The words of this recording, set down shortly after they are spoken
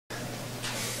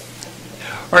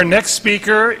Our next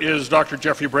speaker is Dr.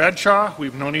 Jeffrey Bradshaw.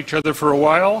 We've known each other for a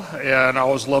while, and I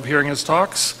always love hearing his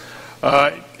talks.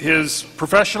 His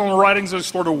professional writings have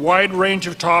explored a wide range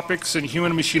of topics in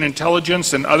human machine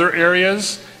intelligence and other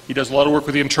areas. He does a lot of work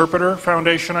with the Interpreter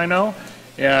Foundation, I know,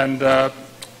 and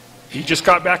he just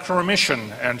got back from a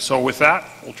mission. And so with that,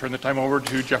 we'll turn the time over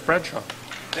to Jeff Bradshaw.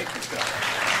 Thank you, Scott.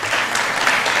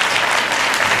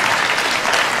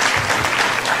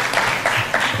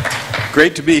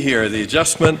 Great to be here. The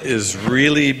adjustment has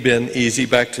really been easy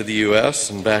back to the U.S.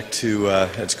 and back to,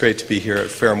 it's great to be here at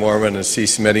Fair Mormon and see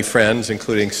so many friends,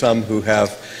 including some who have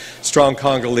strong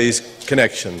Congolese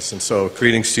connections. And so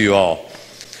greetings to you all.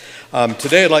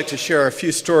 Today I'd like to share a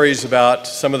few stories about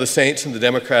some of the saints in the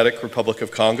Democratic Republic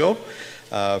of Congo.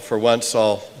 For once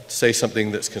I'll say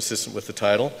something that's consistent with the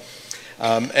title.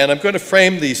 And I'm going to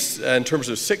frame these in terms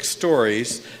of 6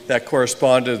 stories that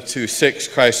corresponded to 6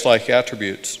 Christ-like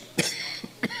attributes.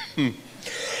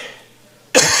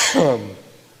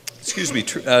 Excuse me,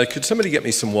 could somebody get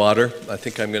me some water? I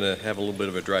think I'm going to have a little bit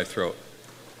of a dry throat.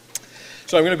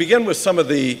 So I'm going to begin with some of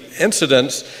the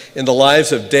incidents in the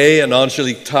lives of Day and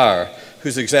Angelique Tar,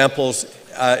 whose examples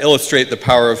illustrate the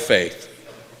power of faith.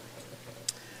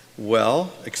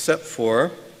 Well, except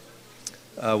for,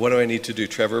 what do I need to do,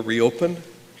 Trevor? Reopen?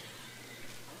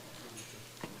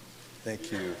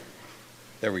 Thank you.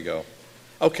 There we go.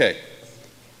 Okay.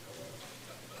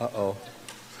 Uh-oh.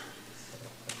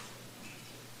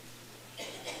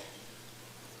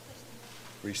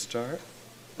 Restart.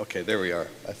 Okay, there we are,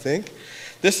 I think.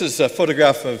 This is a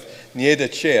photograph of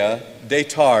Nieda Chea, Day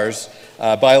Tar's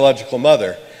biological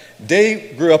mother.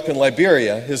 Day grew up in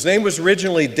Liberia. His name was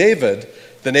originally David,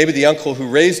 the name of the uncle who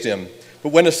raised him.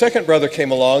 But when a second brother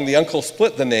came along, the uncle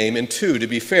split the name in 2 to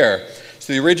be fair.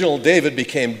 So the original David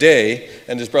became Day,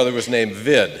 and his brother was named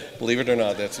Vid. Believe it or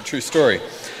not, that's a true story.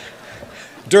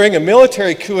 During a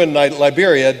military coup in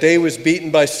Liberia, Day was beaten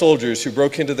by soldiers who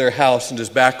broke into their house and his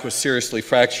back was seriously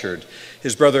fractured.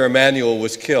 His brother Emmanuel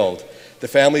was killed. The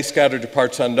family scattered to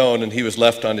parts unknown and he was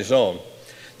left on his own.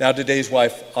 Now to Day's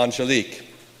wife, Angelique.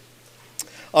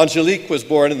 Angelique was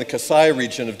born in the Kasai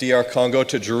region of DR Congo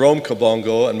to Jerome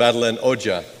Kabongo and Madeleine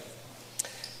Oja.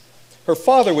 Her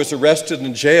father was arrested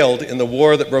and jailed in the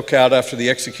war that broke out after the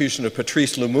execution of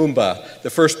Patrice Lumumba, the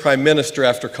first prime minister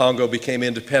after Congo became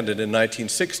independent in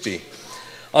 1960.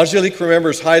 Angelique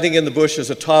remembers hiding in the bush as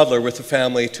a toddler with the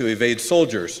family to evade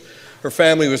soldiers. Her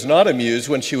family was not amused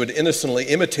when she would innocently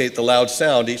imitate the loud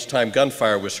sound each time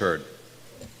gunfire was heard.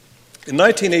 In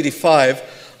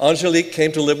 1985, Angelique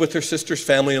came to live with her sister's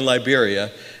family in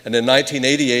Liberia, and in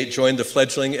 1988 joined the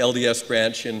fledgling LDS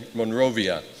branch in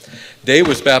Monrovia. Day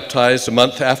was baptized a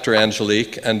month after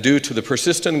Angelique, and due to the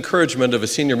persistent encouragement of a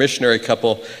senior missionary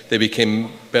couple, they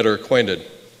became better acquainted.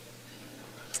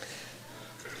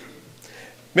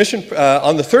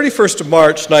 On the 31st of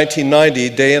March, 1990,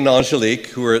 Day and Angelique,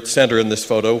 who are at center in this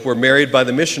photo, were married by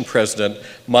the mission president,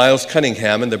 Miles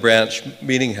Cunningham, in the branch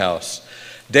meeting house.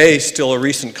 Day, still a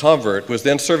recent convert, was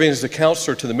then serving as a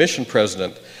counselor to the mission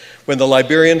president. When the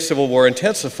Liberian Civil War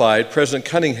intensified, President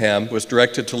Cunningham was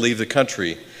directed to leave the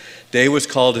country. Day was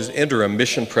called as interim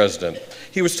mission president.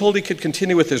 He was told he could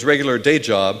continue with his regular day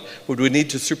job, but would need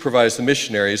to supervise the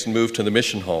missionaries and move to the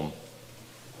mission home.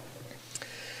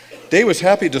 Day was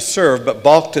happy to serve, but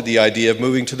balked at the idea of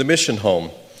moving to the mission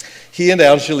home. He and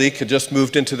Angelique had just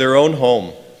moved into their own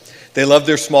home. They loved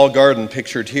their small garden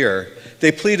pictured here.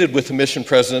 They pleaded with the mission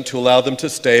president to allow them to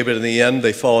stay, but in the end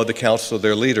they followed the counsel of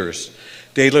their leaders.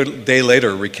 Day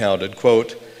later recounted,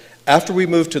 quote, "After we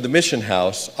moved to the mission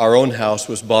house, our own house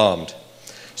was bombed.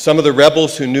 Some of the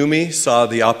rebels who knew me saw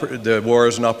the war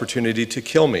as an opportunity to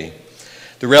kill me.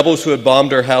 The rebels who had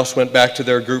bombed our house went back to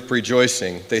their group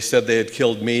rejoicing. They said they had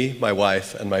killed me, my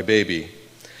wife, and my baby."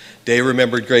 Day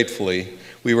remembered gratefully,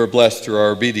 "We were blessed through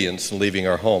our obedience in leaving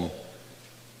our home."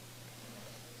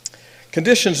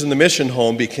 Conditions in the mission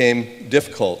home became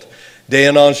difficult. Day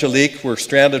and Angelique were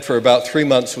stranded for about 3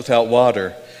 months without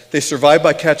water. They survived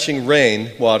by catching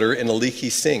rain water in a leaky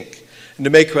sink. And to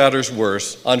make matters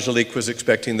worse, Angelique was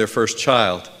expecting their first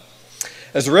child.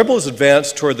 As the rebels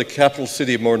advanced toward the capital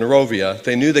city of Monrovia,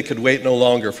 they knew they could wait no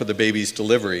longer for the baby's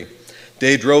delivery.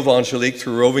 Day drove Angelique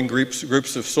through roving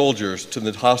groups of soldiers to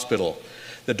the hospital.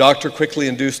 The doctor quickly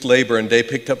induced labor, and Day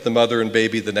picked up the mother and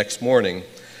baby the next morning.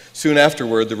 Soon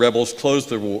afterward, the rebels closed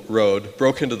the road,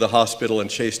 broke into the hospital, and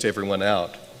chased everyone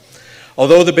out.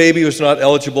 Although the baby was not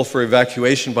eligible for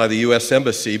evacuation by the U.S.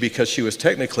 Embassy because she was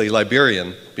technically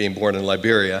Liberian, being born in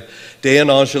Liberia, Day and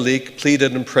Angelique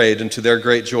pleaded and prayed, and to their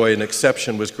great joy, an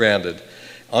exception was granted.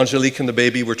 Angelique and the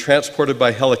baby were transported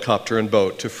by helicopter and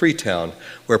boat to Freetown,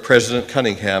 where President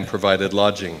Cunningham provided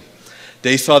lodging.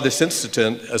 Day saw this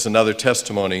incident as another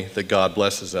testimony that God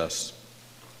blesses us.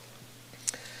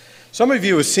 Some of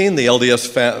you have seen the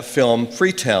LDS film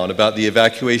Freetown about the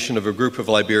evacuation of a group of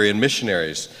Liberian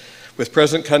missionaries. With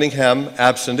President Cunningham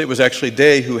absent, it was actually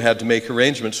Day who had to make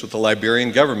arrangements with the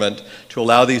Liberian government to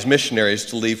allow these missionaries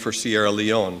to leave for Sierra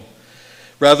Leone.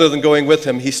 Rather than going with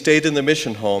him, he stayed in the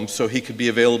mission home so he could be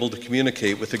available to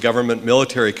communicate with the government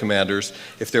military commanders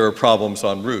if there were problems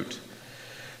en route.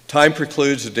 Time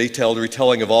precludes a detailed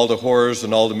retelling of all the horrors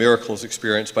and all the miracles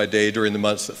experienced by Day during the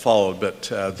months that followed, but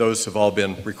those have all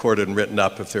been recorded and written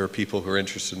up if there are people who are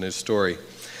interested in his story.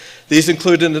 These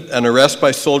included an arrest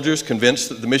by soldiers convinced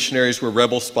that the missionaries were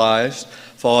rebel spies,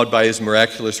 followed by his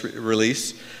miraculous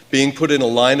release, being put in a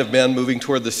line of men moving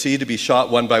toward the sea to be shot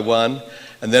one by one,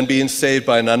 and then being saved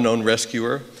by an unknown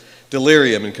rescuer,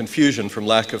 delirium and confusion from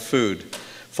lack of food,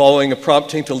 following a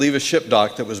prompting to leave a ship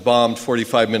dock that was bombed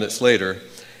 45 minutes later,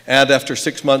 and after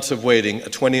 6 months of waiting, a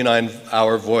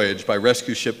 29-hour voyage by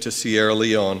rescue ship to Sierra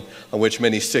Leone, on which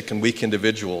many sick and weak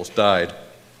individuals died.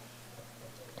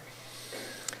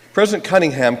 President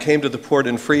Cunningham came to the port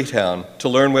in Freetown to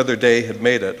learn whether Day had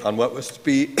made it on what was to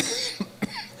be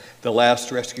the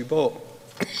last rescue boat.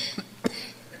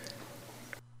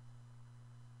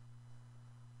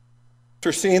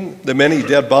 After seeing the many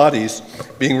dead bodies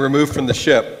being removed from the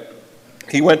ship,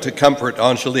 he went to comfort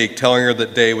Angelique, telling her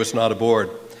that Day was not aboard.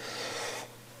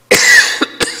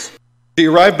 He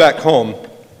arrived back home.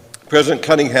 President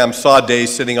Cunningham saw Day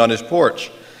sitting on his porch.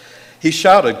 He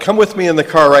shouted, "Come with me in the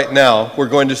car right now. We're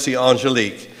going to see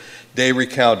Angelique." Day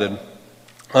recounted,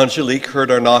 "Angelique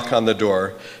heard our knock on the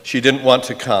door. She didn't want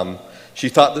to come. She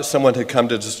thought that someone had come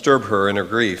to disturb her in her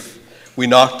grief. We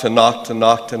knocked and knocked and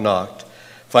knocked and knocked.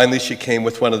 Finally, she came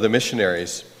with one of the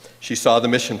missionaries. She saw the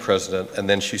mission president, and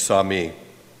then she saw me."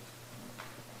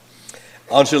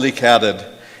 Angelique added,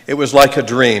 "It was like a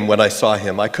dream when I saw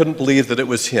him. I couldn't believe that it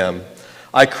was him.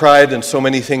 I cried and so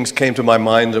many things came to my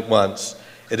mind at once.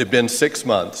 It had been 6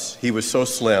 months. He was so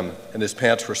slim and his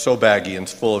pants were so baggy and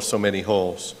full of so many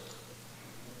holes."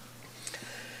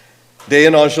 Day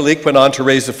and Angelique went on to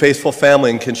raise a faithful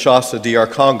family in Kinshasa, DR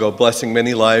Congo, blessing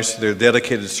many lives through their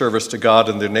dedicated service to God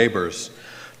and their neighbors.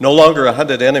 No longer a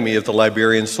hunted enemy of the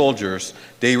Liberian soldiers,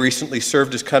 Day recently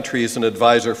served his country as an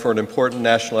advisor for an important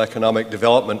national economic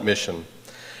development mission.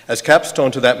 As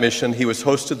capstone to that mission, he was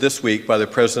hosted this week by the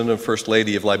President and First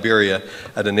Lady of Liberia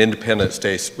at an Independence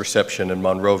Day reception in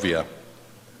Monrovia.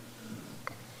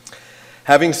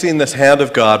 Having seen this hand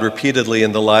of God repeatedly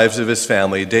in the lives of his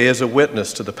family, Day is a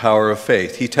witness to the power of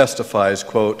faith. He testifies,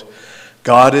 quote,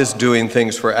 "God is doing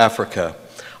things for Africa.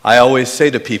 I always say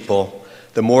to people,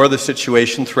 the more the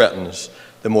situation threatens,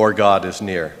 the more God is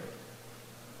near."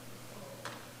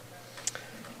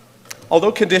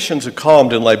 Although conditions have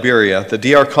calmed in Liberia, the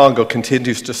DR Congo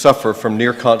continues to suffer from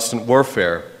near constant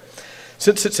warfare.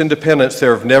 Since its independence,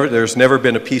 there's never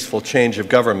been a peaceful change of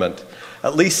government.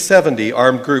 At least 70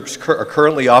 armed groups are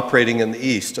currently operating in the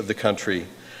east of the country.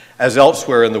 As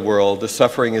elsewhere in the world, the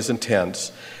suffering is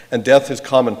intense, and death is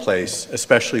commonplace,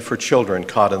 especially for children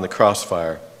caught in the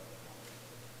crossfire.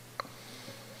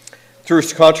 Through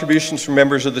contributions from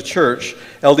members of the church,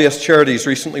 LDS Charities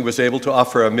recently was able to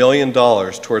offer $1 million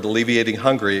toward alleviating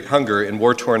hunger in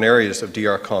war-torn areas of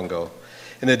DR Congo.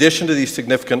 In addition to these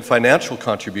significant financial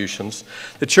contributions,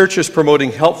 the church is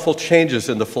promoting helpful changes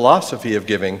in the philosophy of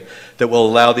giving that will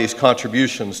allow these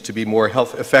contributions to be more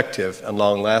effective and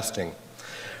long-lasting.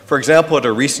 For example, at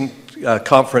a recent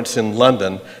conference in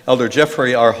London, Elder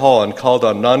Jeffrey R. Holland called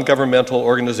on non-governmental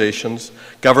organizations,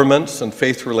 governments, and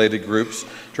faith-related groups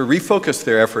to refocus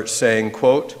their efforts, saying,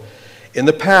 quote, "In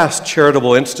the past,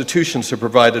 charitable institutions have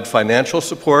provided financial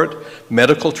support,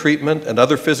 medical treatment, and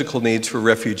other physical needs for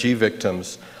refugee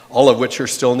victims, all of which are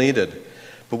still needed.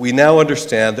 But we now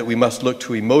understand that we must look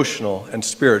to emotional and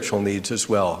spiritual needs as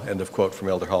well." End of quote from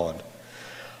Elder Holland.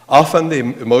 Often, the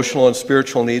emotional and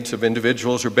spiritual needs of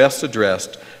individuals are best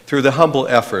addressed through the humble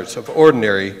efforts of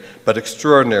ordinary but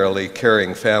extraordinarily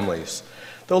caring families.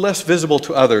 Though less visible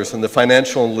to others than the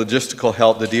financial and logistical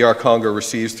help the DR Congo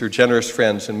receives through generous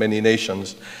friends in many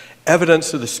nations,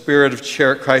 evidence of the spirit of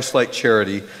Christ-like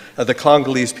charity of the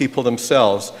Congolese people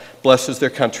themselves blesses their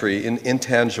country in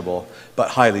intangible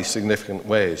but highly significant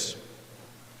ways.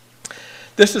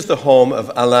 This is the home of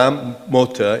Alain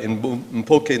Mota in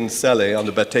Mpoke-Nsele on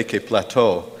the Bateke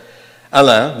Plateau.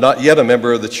 Alain, not yet a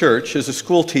member of the church, is a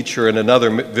school teacher in another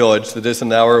village that is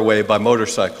an hour away by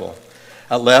motorcycle.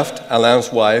 At left,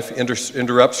 Alain's wife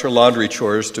interrupts her laundry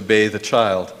chores to bathe a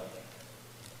child.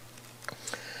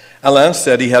 Alain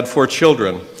said he had 4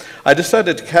 children. "I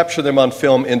decided to capture them on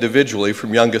film individually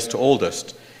from youngest to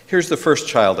oldest. Here's the first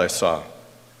child I saw."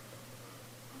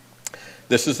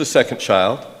 This is the second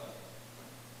child.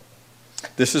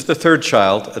 This is the third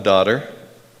child, a daughter.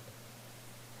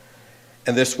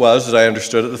 And this was, as I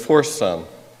understood it, the fourth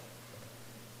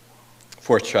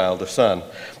child, a son.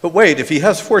 But wait, if he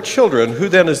has 4 children, who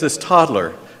then is this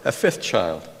toddler, a 5th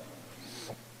child?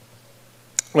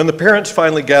 When the parents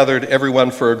finally gathered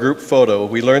everyone for a group photo,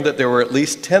 we learned that there were at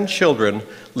least 10 children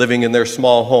living in their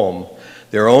small home,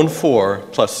 their own 4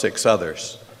 plus 6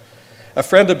 others. A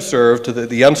friend observed that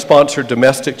the unsponsored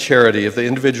domestic charity of the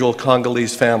individual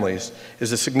Congolese families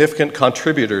is a significant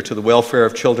contributor to the welfare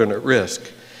of children at risk.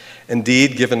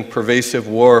 Indeed, given pervasive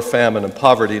war, famine, and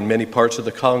poverty in many parts of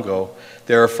the Congo,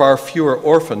 there are far fewer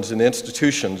orphans in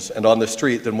institutions and on the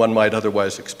street than one might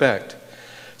otherwise expect.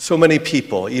 So many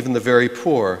people, even the very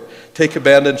poor, take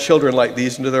abandoned children like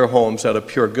these into their homes out of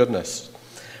pure goodness.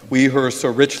 We who are so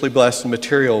richly blessed in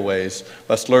material ways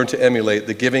must learn to emulate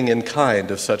the giving in kind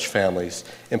of such families,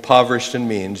 impoverished in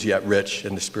means, yet rich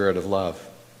in the spirit of love.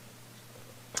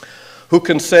 Who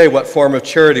can say what form of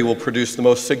charity will produce the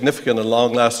most significant and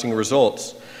long-lasting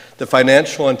results? The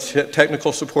financial and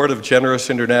technical support of generous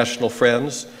international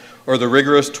friends, or the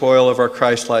rigorous toil of our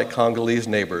Christ-like Congolese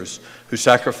neighbors who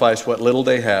sacrifice what little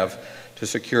they have to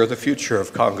secure the future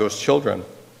of Congo's children?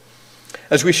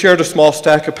 As we shared a small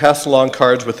stack of pass-along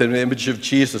cards with an image of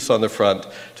Jesus on the front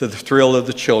to the thrill of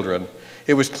the children,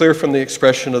 it was clear from the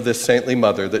expression of this saintly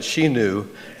mother that she knew,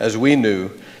 as we knew,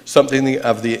 something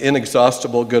of the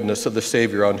inexhaustible goodness of the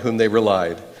Savior on whom they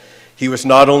relied. He was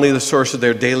not only the source of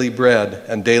their daily bread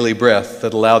and daily breath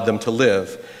that allowed them to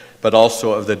live, but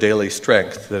also of the daily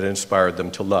strength that inspired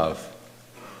them to love.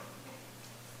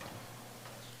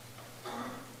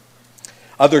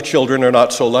 Other children are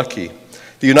not so lucky.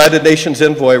 The United Nations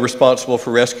envoy responsible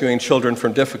for rescuing children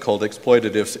from difficult,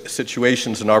 exploitative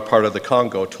situations in our part of the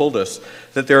Congo told us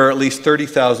that there are at least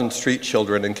 30,000 street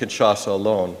children in Kinshasa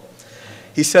alone.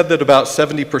 He said that about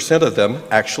 70% of them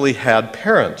actually had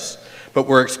parents, but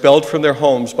were expelled from their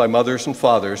homes by mothers and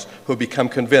fathers who become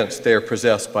convinced they are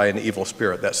possessed by an evil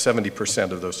spirit. That's 70%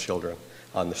 of those children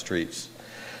on the streets.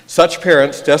 Such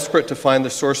parents, desperate to find the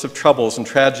source of troubles and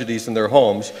tragedies in their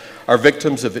homes, are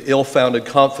victims of ill-founded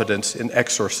confidence in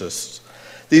exorcists.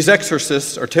 These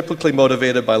exorcists are typically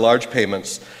motivated by large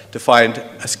payments to find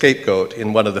a scapegoat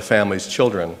in one of the family's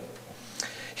children.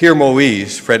 Here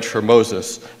Moise, French for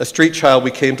Moses, a street child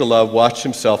we came to love, watched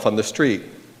himself on the street.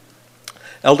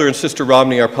 Elder and Sister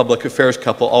Romney, our public affairs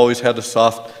couple, always had a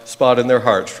soft spot in their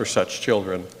hearts for such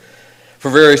children. For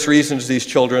various reasons, these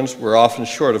children were often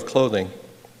short of clothing.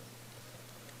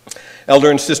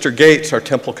 Elder and Sister Gates, our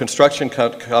temple construction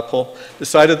couple,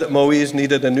 decided that Moise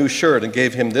needed a new shirt and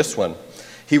gave him this one.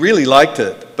 He really liked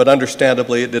it, but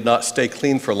understandably it did not stay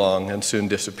clean for long and soon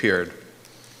disappeared.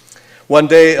 One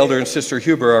day, Elder and Sister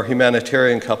Huber, our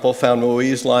humanitarian couple, found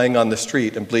Moise lying on the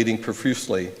street and bleeding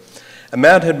profusely. A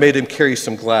man had made him carry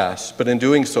some glass, but in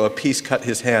doing so, a piece cut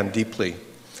his hand deeply.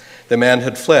 The man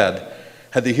had fled.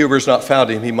 Had the Hubers not found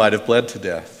him, he might have bled to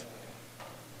death.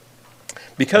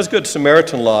 Because Good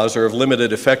Samaritan laws are of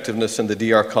limited effectiveness in the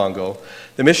DR Congo,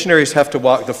 the missionaries have to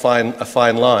walk a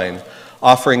fine line,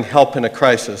 offering help in a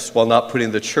crisis while not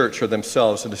putting the church or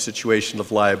themselves in a situation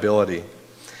of liability.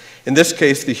 In this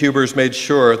case, the Hubers made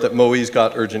sure that Moise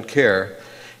got urgent care.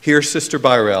 Here, Sister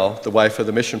Byrell, the wife of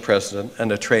the mission president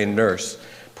and a trained nurse,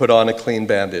 put on a clean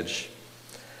bandage.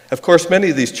 Of course, many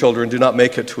of these children do not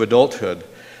make it to adulthood.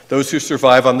 Those who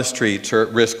survive on the streets are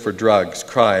at risk for drugs,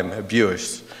 crime,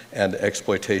 abuse, and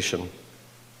exploitation.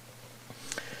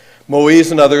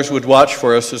 Moise and others would watch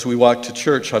for us as we walked to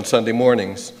church on Sunday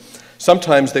mornings.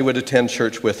 Sometimes they would attend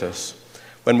church with us.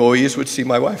 When Moise would see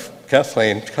my wife,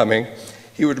 Kathleen, coming,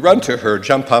 he would run to her,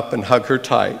 jump up, and hug her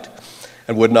tight,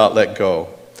 and would not let go.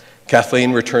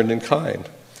 Kathleen returned in kind.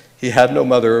 He had no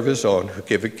mother of his own who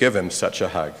could give him such a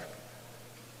hug.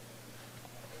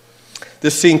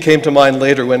 This scene came to mind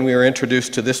later when we were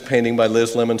introduced to this painting by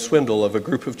Liz Lemon Swindle of a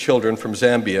group of children from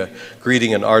Zambia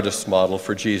greeting an artist's model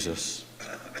for Jesus.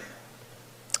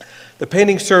 The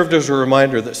painting served as a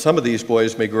reminder that some of these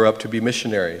boys may grow up to be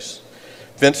missionaries.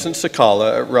 Vincent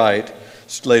Sakala at Wright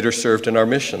later served in our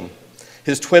mission.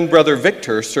 His twin brother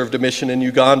Victor served a mission in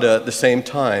Uganda at the same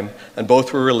time, and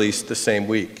both were released the same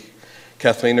week.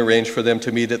 Kathleen arranged for them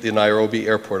to meet at the Nairobi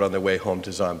airport on their way home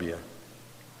to Zambia.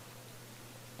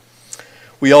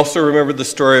 We also remembered the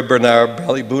story of Bernard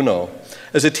Balibuno.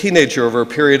 As a teenager, over a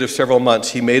period of several months,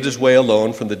 he made his way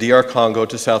alone from the DR Congo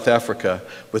to South Africa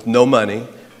with no money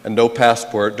and no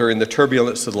passport during the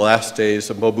turbulence of the last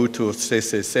days of Mobutu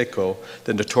Sese Seko,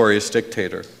 the notorious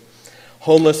dictator.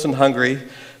 Homeless and hungry,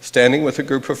 standing with a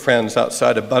group of friends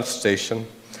outside a bus station,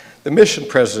 the mission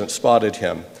president spotted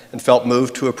him and felt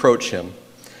moved to approach him.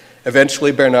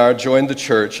 Eventually, Bernard joined the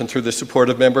church and through the support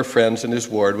of member friends in his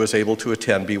ward was able to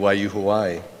attend BYU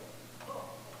Hawaii.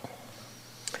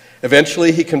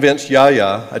 Eventually, he convinced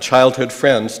Yaya, a childhood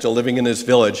friend still living in his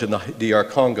village in the DR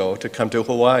Congo, to come to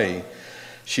Hawaii.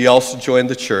 She also joined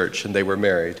the church and they were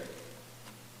married.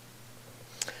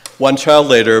 One child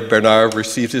later, Bernard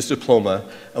received his diploma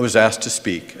and was asked to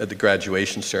speak at the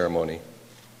graduation ceremony.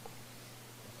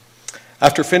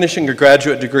 After finishing a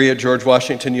graduate degree at George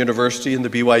Washington University and the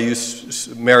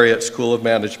BYU Marriott School of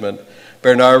Management,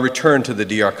 Bernard returned to the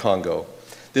DR Congo.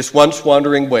 This once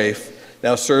wandering waif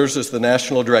now serves as the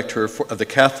National Director of the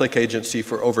Catholic Agency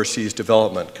for Overseas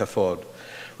Development, CAFOD,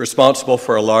 responsible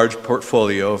for a large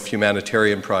portfolio of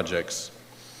humanitarian projects.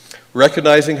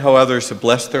 Recognizing how others have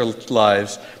blessed their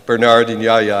lives, Bernard and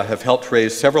Yaya have helped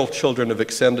raise several children of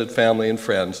extended family and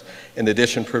friends, in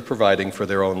addition to providing for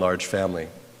their own large family.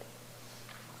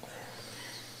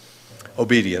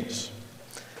 Obedience.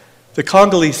 The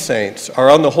Congolese saints are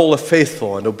on the whole a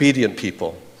faithful and obedient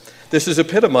people. This is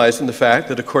epitomized in the fact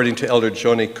that according to Elder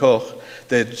Johnny Koch,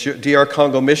 the DR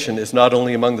Congo mission is not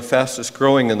only among the fastest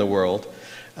growing in the world.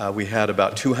 We had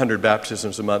about 200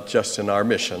 baptisms a month just in our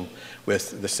mission,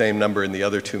 with the same number in the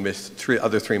other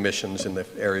three missions in the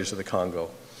areas of the Congo.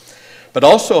 But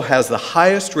also has the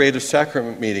highest rate of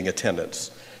sacrament meeting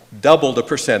attendance, double the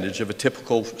percentage of a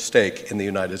typical stake in the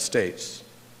United States.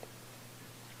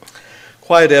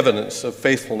 Quiet evidence of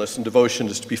faithfulness and devotion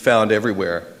is to be found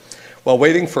everywhere. While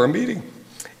waiting for a meeting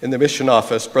in the mission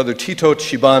office, Brother Tito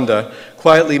Chibanda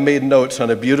quietly made notes on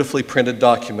a beautifully printed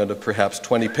document of perhaps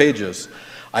 20 pages.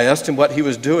 I asked him what he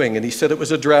was doing, and he said it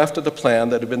was a draft of the plan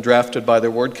that had been drafted by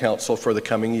their ward council for the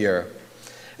coming year.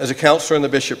 As a counselor in the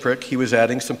bishopric, he was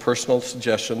adding some personal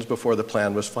suggestions before the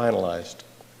plan was finalized.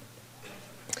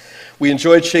 We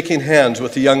enjoyed shaking hands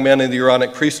with the young men in the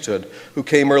Aaronic priesthood who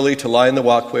came early to line the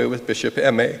walkway with Bishop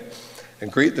M.A.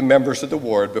 and greet the members of the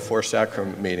ward before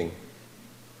sacrament meeting.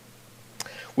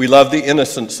 We loved the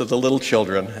innocence of the little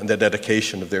children and the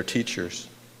dedication of their teachers.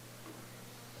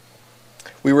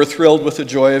 We were thrilled with the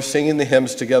joy of singing the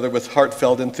hymns together with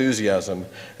heartfelt enthusiasm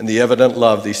and the evident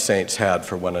love these saints had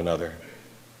for one another.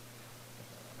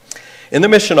 In the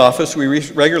mission office, we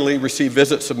regularly receive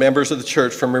visits of members of the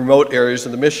church from remote areas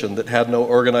of the mission that had no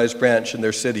organized branch in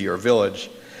their city or village.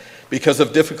 Because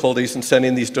of difficulties in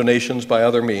sending these donations by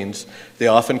other means, they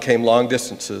often came long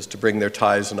distances to bring their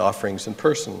tithes and offerings in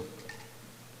person.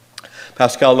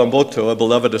 Pascal Lamboto, a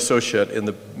beloved associate in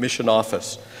the mission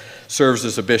office, serves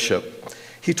as a bishop.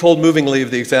 He told movingly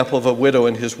of the example of a widow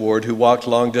in his ward who walked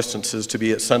long distances to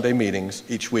be at Sunday meetings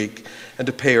each week and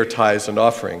to pay her tithes and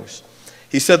offerings.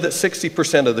 He said that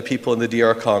 60% of the people in the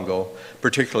DR Congo,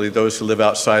 particularly those who live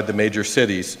outside the major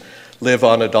cities, live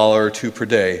on $1 or $2 per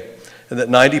day, and that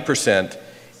 90%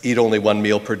 eat only one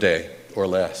meal per day or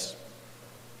less.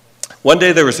 One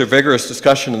day there was a vigorous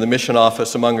discussion in the mission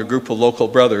office among a group of local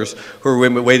brothers who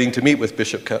were waiting to meet with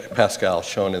Bishop Pascal,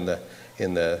 shown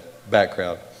in the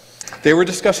background. They were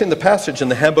discussing the passage in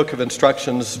the Handbook of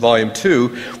Instructions, Volume 2,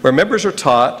 where members are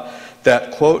taught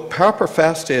that, quote, proper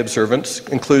fast day observance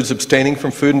includes abstaining from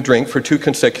food and drink for 2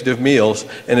 consecutive meals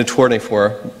in a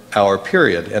 24-hour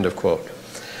period, end of quote.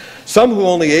 Some who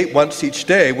only ate once each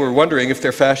day were wondering if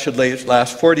their fast should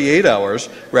last 48 hours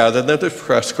rather than the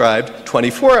prescribed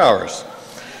 24 hours.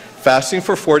 Fasting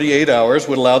for 48 hours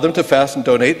would allow them to fast and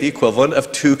donate the equivalent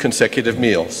of 2 consecutive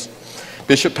meals.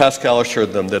 Bishop Pascal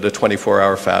assured them that a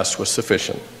 24-hour fast was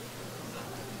sufficient.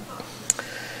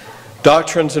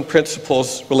 Doctrines and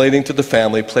principles relating to the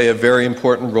family play a very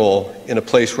important role in a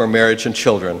place where marriage and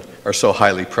children are so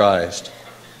highly prized.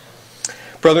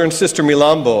 Brother and Sister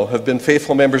Milambo have been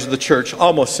faithful members of the church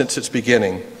almost since its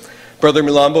beginning. Brother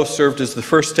Milambo served as the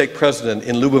first stake president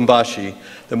in Lubumbashi,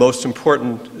 the most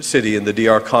important city in the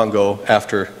DR Congo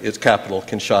after its capital,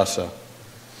 Kinshasa.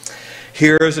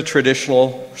 Here, as a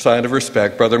traditional sign of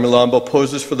respect, Brother Milambo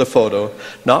poses for the photo,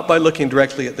 not by looking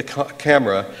directly at the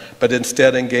camera, but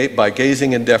instead by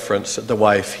gazing in deference at the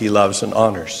wife he loves and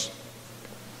honors.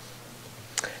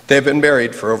 They've been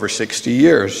married for over 60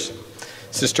 years.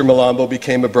 Sister Milambo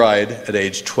became a bride at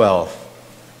age 12.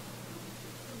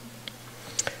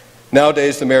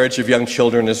 Nowadays, the marriage of young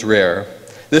children is rare.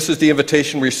 This is the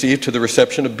invitation received to the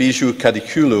reception of Bijou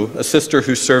Kadikulu, a sister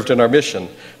who served in our mission,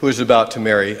 who is about to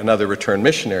marry another returned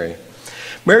missionary.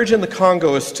 Marriage in the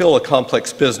Congo is still a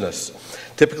complex business.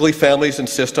 Typically, families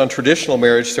insist on traditional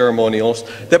marriage ceremonials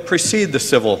that precede the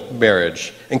civil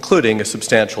marriage, including a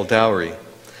substantial dowry.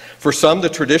 For some, the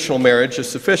traditional marriage is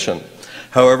sufficient.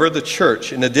 However, the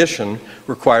church, in addition,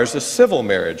 requires a civil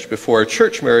marriage before a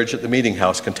church marriage at the meeting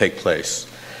house can take place.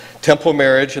 Temple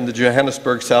marriage in the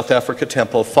Johannesburg, South Africa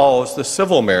temple follows the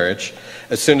civil marriage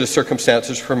as soon as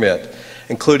circumstances permit,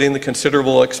 including the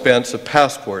considerable expense of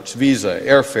passports, visa,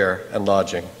 airfare, and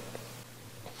lodging.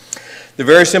 The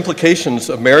various implications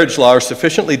of marriage law are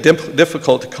sufficiently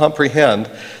difficult to comprehend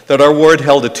that our ward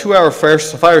held a 2-hour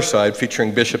fireside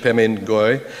featuring Bishop Eme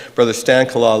Ngoy, Brother Stan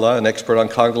Kalala, an expert on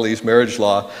Congolese marriage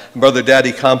law, and Brother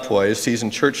Daddy Kampoy, a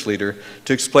seasoned church leader,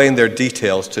 to explain their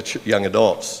details to young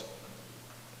adults.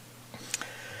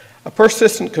 A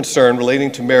persistent concern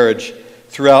relating to marriage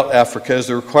throughout Africa is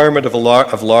the requirement of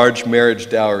large marriage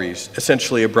dowries,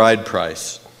 essentially a bride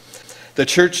price. The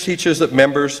church teaches that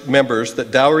members that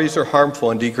dowries are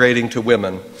harmful and degrading to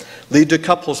women, lead to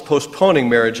couples postponing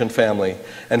marriage and family,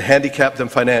 and handicap them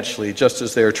financially just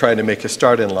as they are trying to make a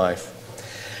start in life.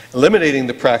 Eliminating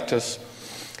the practice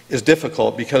is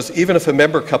difficult because even if a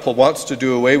member couple wants to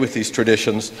do away with these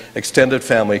traditions, extended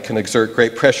family can exert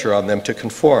great pressure on them to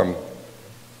conform.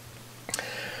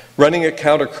 Running a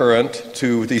countercurrent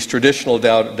to these traditional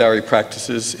dowry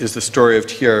practices is the story of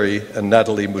Thierry and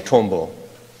Nathalie Mutombo.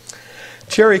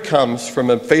 Thierry comes from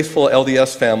a faithful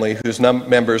LDS family whose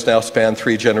members now span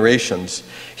 3 generations.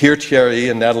 Here Thierry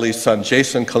and Nathalie's son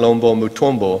Jason Colombo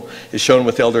Mutombo is shown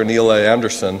with Elder Neil A.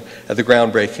 Anderson at the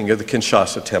groundbreaking of the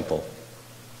Kinshasa temple.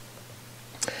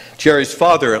 Thierry's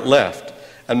father at left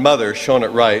and mother, shown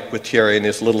at right with Thierry and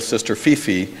his little sister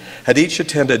Fifi, had each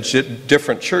attended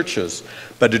different churches,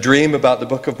 but a dream about the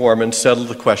Book of Mormon settled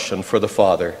the question for the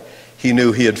father. He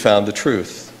knew he had found the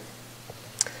truth.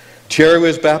 Thierry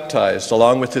was baptized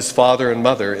along with his father and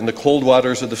mother in the cold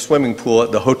waters of the swimming pool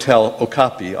at the Hotel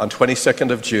Okapi on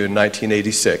 22nd of June,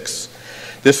 1986.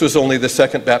 This was only the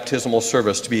second baptismal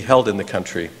service to be held in the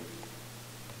country.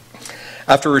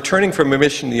 After returning from a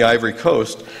mission in the Ivory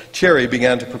Coast, Thierry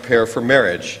began to prepare for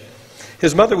marriage.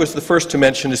 His mother was the first to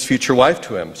mention his future wife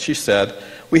to him. She said,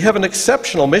 "We have an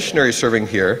exceptional missionary serving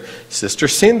here, Sister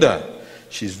Cinda.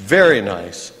 She's very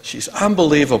nice. She's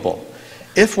unbelievable.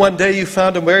 If one day you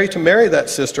found a way to marry that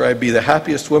sister, I'd be the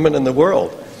happiest woman in the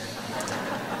world."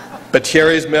 But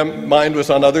Thierry's mind was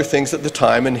on other things at the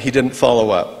time, and he didn't follow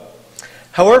up.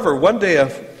 However, one day a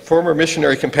former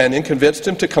missionary companion convinced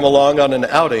him to come along on an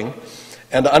outing,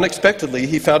 and unexpectedly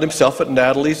he found himself at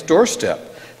Nathalie's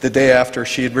doorstep the day after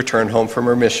she had returned home from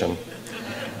her mission.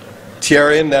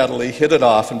 Thierry and Nathalie hit it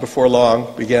off, and before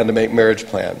long began to make marriage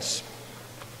plans.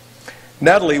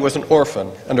 Nathalie was an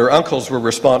orphan, and her uncles were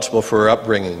responsible for her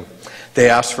upbringing. They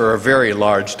asked for a very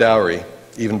large dowry,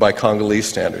 even by Congolese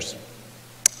standards.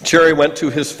 Thierry went to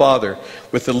his father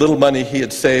with the little money he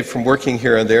had saved from working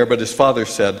here and there, but his father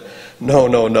said,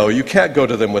 No, you can't go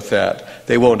to them with that.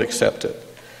 They won't accept it."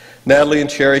 Nathalie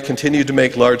and Thierry continued to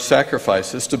make large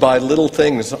sacrifices to buy little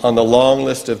things on the long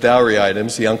list of dowry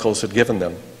items the uncles had given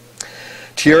them.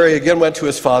 Thierry again went to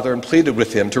his father and pleaded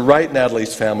with him to write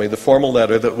Nathalie's family the formal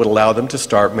letter that would allow them to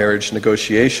start marriage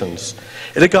negotiations.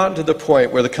 It had gotten to the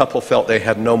point where the couple felt they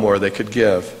had no more they could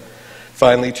give.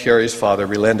 Finally, Thierry's father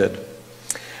relented.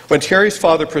 When Thierry's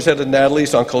father presented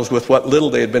Nathalie's uncles with what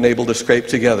little they had been able to scrape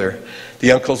together,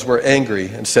 the uncles were angry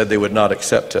and said they would not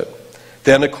accept it.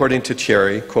 Then, according to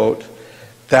Thierry, quote,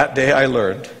 "That day I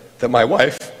learned that my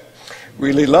wife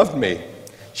really loved me.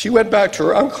 She went back to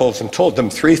her uncles and told them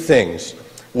 3 things.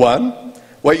 1,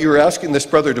 what you are asking this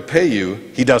brother to pay you,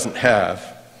 he doesn't have.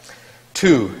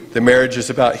 2, the marriage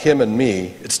is about him and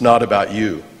me, it's not about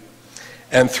you.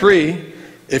 And 3,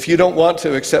 if you don't want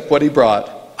to accept what he brought,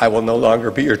 I will no longer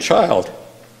be your child."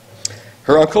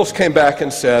 Her uncles came back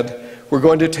and said, "We're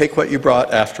going to take what you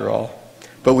brought after all,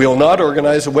 but we will not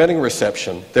organize a wedding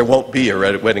reception. There won't be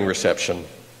a wedding reception."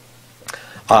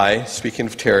 I, speaking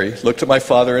of Thierry, looked at my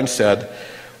father and said,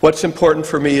 "What's important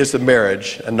for me is the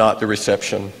marriage and not the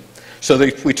reception." So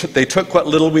they took what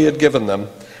little we had given them.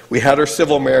 We had our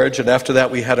civil marriage, and after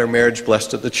that we had our marriage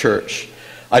blessed at the church.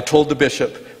 I told the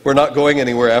bishop, "We're not going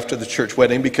anywhere after the church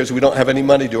wedding because we don't have any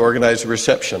money to organize a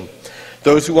reception.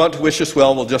 Those who want to wish us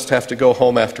well will just have to go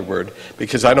home afterward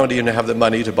because I don't even have the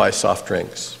money to buy soft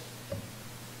drinks."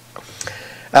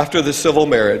 After the civil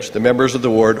marriage, the members of the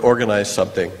ward organized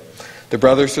something. The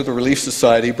brothers of the Relief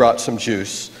Society brought some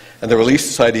juice, and the Relief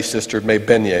Society sister made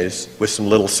beignets with some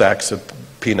little sacks of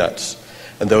peanuts,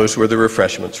 and those were the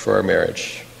refreshments for our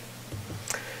marriage.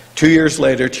 2 years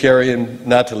later, Thierry and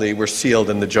Nathalie were sealed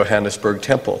in the Johannesburg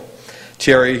temple.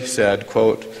 Thierry said,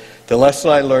 quote, "The lesson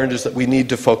I learned is that we need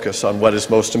to focus on what is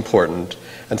most important,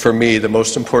 and for me, the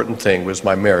most important thing was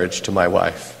my marriage to my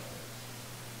wife."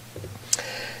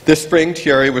 This spring,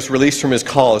 Thierry was released from his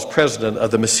call as president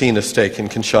of the Messina stake in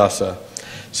Kinshasa.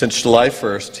 Since July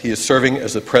 1st, he is serving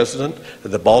as the president of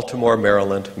the Baltimore,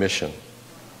 Maryland mission.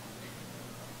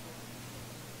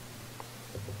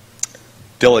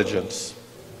 Diligence.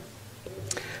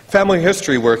 Family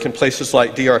history work in places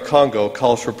like DR Congo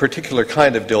calls for a particular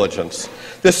kind of diligence.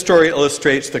 This story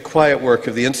illustrates the quiet work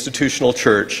of the institutional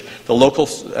church and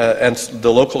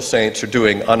the local saints are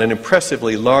doing on an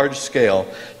impressively large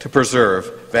scale to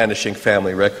preserve vanishing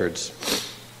family records.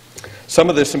 Some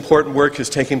of this important work is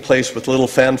taking place with little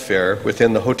fanfare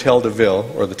within the Hôtel de Ville,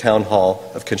 or the town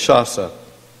hall of Kinshasa.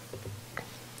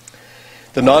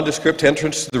 The nondescript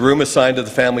entrance to the room assigned to the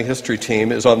family history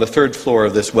team is on the third floor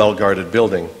of this well-guarded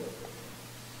building.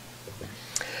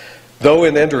 Though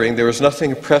in entering there is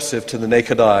nothing impressive to the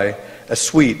naked eye, a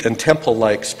sweet and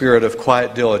temple-like spirit of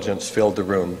quiet diligence filled the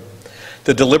room.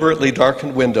 The deliberately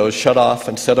darkened windows shut off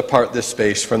and set apart this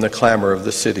space from the clamor of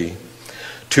the city.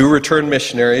 2 returned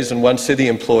missionaries and 1 city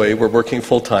employee were working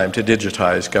full-time to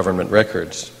digitize government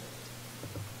records.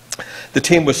 The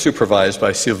team was supervised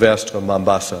by Sylvestre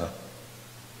Mambasa.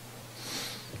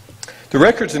 The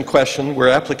records in question were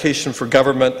applications for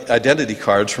government identity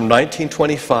cards from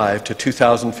 1925 to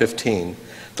 2015,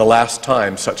 the last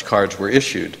time such cards were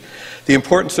issued. The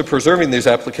importance of preserving these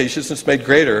applications is made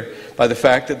greater by the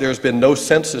fact that there has been no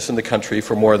census in the country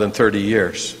for more than 30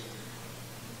 years.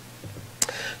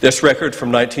 This record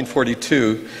from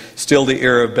 1942, still the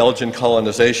era of Belgian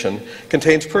colonization,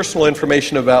 contains personal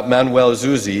information about Manuel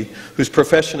Zuzi, whose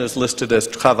profession is listed as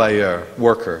travailleur,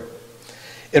 worker.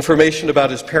 Information about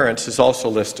his parents is also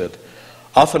listed.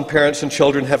 Often parents and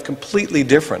children have completely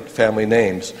different family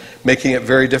names, making it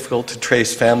very difficult to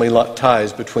trace family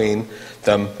ties between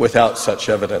them without such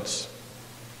evidence.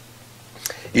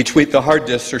 Each week the hard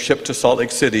disks are shipped to Salt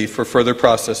Lake City for further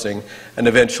processing and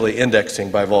eventually indexing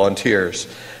by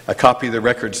volunteers. A copy of the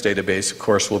records database, of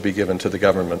course, will be given to the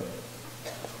government.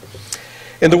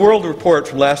 In the World Report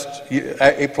from last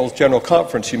April's General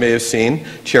Conference, you may have seen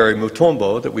Thierry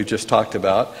Mutombo, that we just talked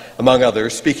about, among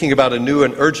others, speaking about a new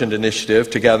and urgent initiative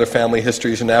to gather family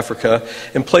histories in Africa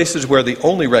in places where the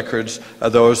only records are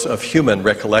those of human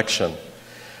recollection.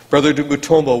 Brother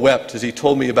Mutombo wept as he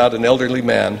told me about an elderly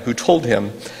man who told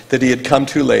him that he had come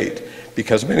too late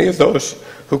because many of those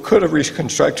who could have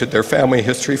reconstructed their family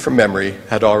history from memory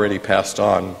had already passed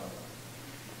on.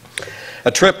 A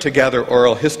trip to gather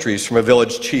oral histories from a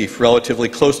village chief relatively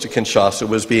close to Kinshasa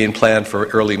was being planned for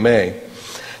early May.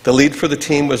 The lead for the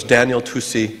team was Daniel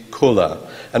Tusi Kula,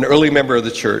 an early member of the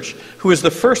church, who was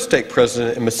the first stake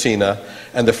president in Messina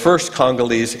and the first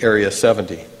Congolese Area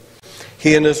 70.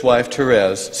 He and his wife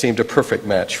Therese seemed a perfect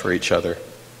match for each other.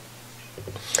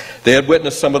 They had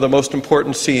witnessed some of the most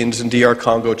important scenes in DR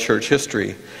Congo church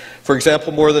history. For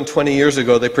example, more than 20 years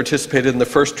ago, they participated in the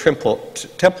first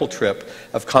temple trip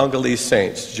of Congolese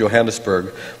saints to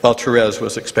Johannesburg, while Therese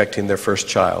was expecting their first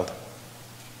child.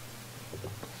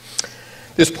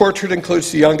 This portrait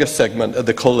includes the youngest segment of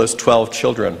the Kola's 12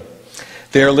 children.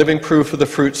 They are living proof of the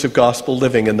fruits of gospel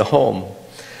living in the home.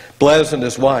 Blaise and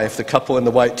his wife, the couple in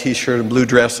the white t-shirt and blue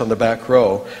dress on the back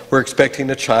row, were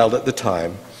expecting a child at the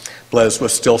time. Blaise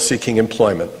was still seeking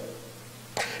employment.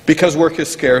 Because work is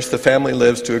scarce, the family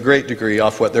lives to a great degree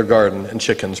off what their garden and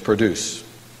chickens produce.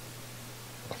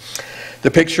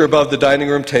 The picture above the dining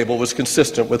room table was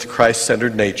consistent with the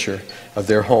Christ-centered nature of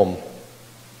their home.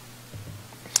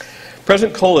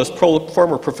 President Kola's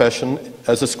former profession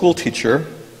as a school teacher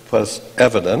was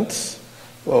evident.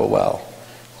 Oh, wow.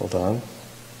 Hold on.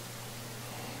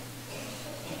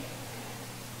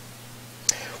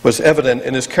 Was evident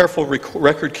in his careful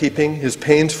record keeping, his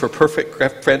pains for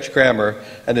perfect French grammar,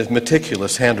 and his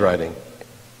meticulous handwriting.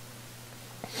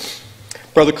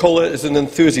 Brother Kola is an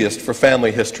enthusiast for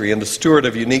family history and a steward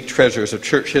of unique treasures of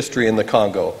church history in the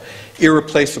Congo.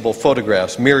 Irreplaceable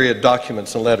photographs, myriad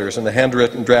documents and letters, and a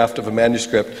handwritten draft of a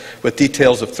manuscript with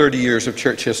details of 30 years of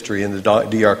church history in the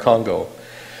DR Congo.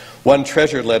 One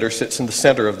treasured letter sits in the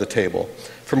center of the table,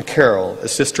 from Carol, a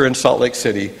sister in Salt Lake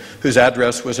City, whose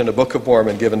address was in a Book of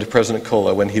Mormon given to President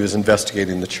Kola when he was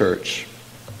investigating the church.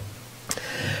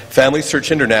 Family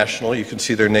Search International, you can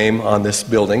see their name on this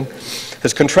building,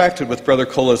 has contracted with Brother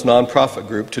Kola's nonprofit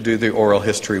group to do the oral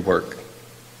history work.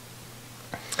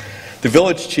 The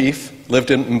village chief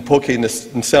lived in Mpoke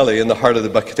Nsele in the heart of the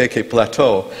Bakateke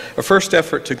Plateau. A first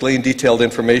effort to glean detailed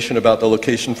information about the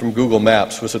location from Google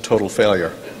Maps was a total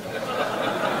failure.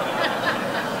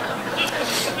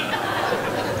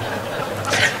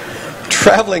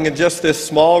 Traveling in just this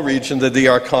small region, the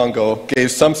DR Congo,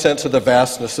 gave some sense of the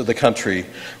vastness of the country,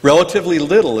 relatively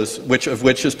little of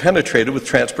which is penetrated with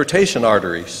transportation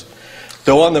arteries.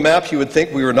 Though on the map you would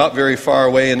think we were not very far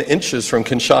away in inches from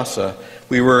Kinshasa,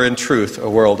 we were in truth a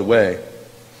world away.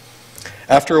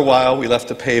 After a while, we left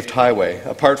a paved highway.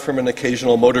 Apart from an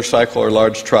occasional motorcycle or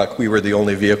large truck, we were the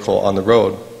only vehicle on the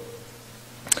road.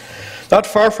 Not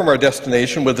far from our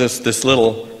destination was this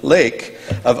little lake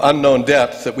of unknown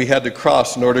depth that we had to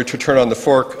cross in order to turn on the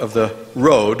fork of the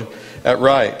road at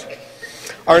right.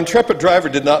 Our intrepid driver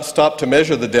did not stop to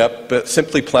measure the depth, but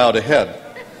simply plowed ahead.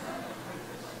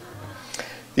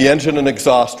 The engine and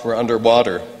exhaust were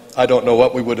underwater. I don't know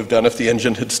what we would have done if the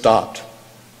engine had stopped.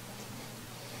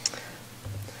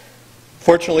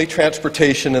 Fortunately,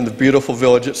 transportation in the beautiful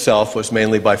village itself was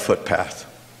mainly by footpath.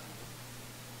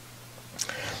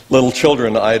 Little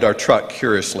children eyed our truck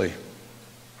curiously.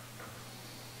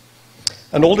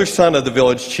 An older son of the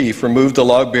village chief removed the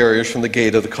log barriers from the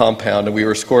gate of the compound, and we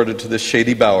were escorted to this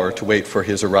shady bower to wait for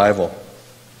his arrival.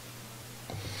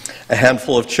 A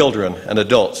handful of children and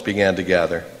adults began to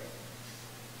gather.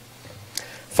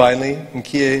 Finally,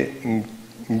 Nkie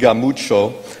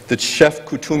Ngamucho, the chef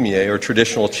coutumier, or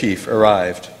traditional chief,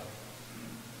 arrived.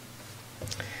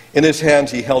 In his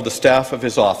hands he held the staff of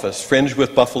his office, fringed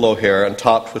with buffalo hair and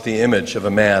topped with the image of a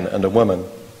man and a woman.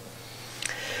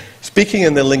 Speaking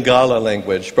in the Lingala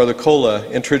language, Brother Kola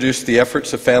introduced the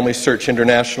efforts of Family Search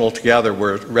International to gather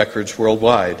records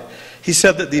worldwide. He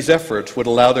said that these efforts would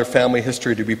allow their family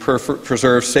history to be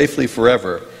preserved safely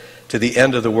forever to the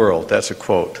end of the world. That's a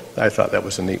quote. I thought that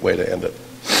was a neat way to end it.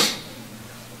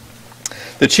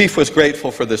 The chief was grateful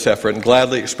for this effort and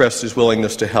gladly expressed his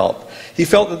willingness to help. He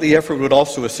felt that the effort would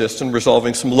also assist in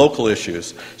resolving some local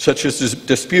issues, such as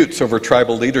disputes over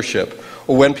tribal leadership,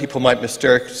 or when people might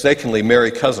mistakenly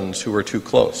marry cousins who were too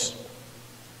close.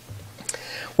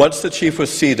 Once the chief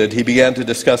was seated, he began to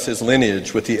discuss his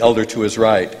lineage with the elder to his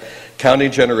right,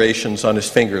 counting generations on his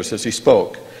fingers as he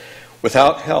spoke.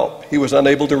 Without help, he was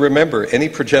unable to remember any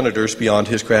progenitors beyond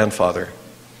his grandfather.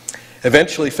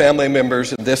 Eventually, family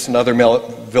members in this and other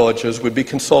villages would be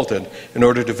consulted in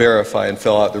order to verify and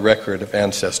fill out the record of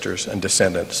ancestors and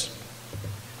descendants.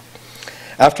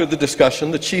 After the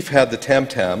discussion, the chief had the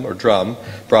tam-tam, or drum,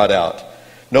 brought out.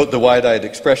 Note the wide-eyed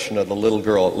expression of the little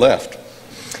girl at left.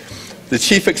 The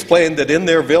chief explained that in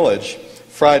their village,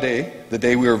 Friday, the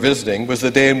day we were visiting, was the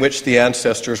day in which the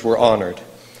ancestors were honored.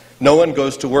 No one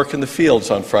goes to work in the fields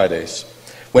on Fridays.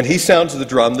 When he sounds the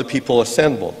drum, the people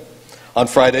assemble. On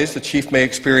Fridays, the chief may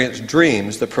experience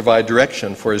dreams that provide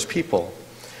direction for his people.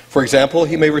 For example,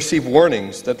 he may receive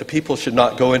warnings that the people should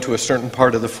not go into a certain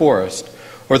part of the forest,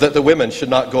 or that the women should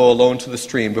not go alone to the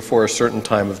stream before a certain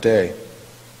time of day.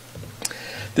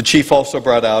 The chief also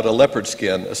brought out a leopard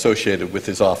skin associated with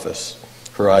his office.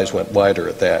 Her eyes went wider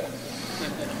at that.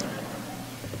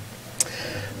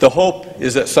 The hope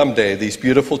is that someday these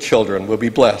beautiful children will be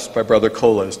blessed by Brother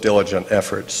Kola's diligent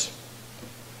efforts.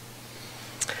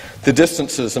 The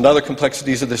distances and other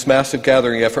complexities of this massive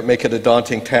gathering effort make it a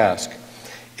daunting task.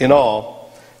 In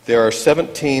all, there are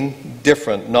 17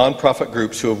 different non-profit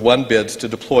groups who have won bids to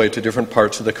deploy to different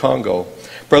parts of the Congo.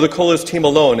 Brother Kola's team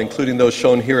alone, including those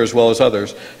shown here as well as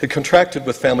others, had contracted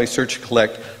with Family Search to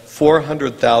collect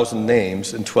 400,000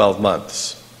 names in 12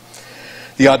 months.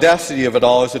 The audacity of it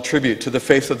all is a tribute to the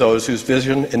faith of those whose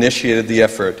vision initiated the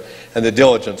effort and the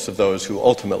diligence of those who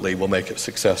ultimately will make it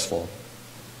successful.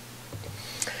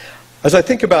 As I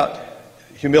think about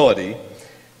humility,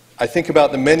 I think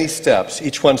about the many steps,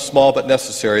 each one small but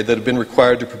necessary, that have been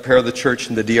required to prepare the church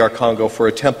in the DR Congo for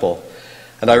a temple.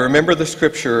 And I remember the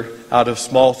scripture, out of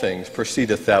small things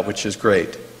proceedeth that which is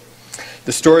great.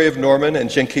 The story of Norman and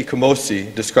Genki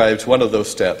Kamosi describes one of those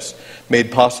steps,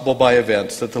 made possible by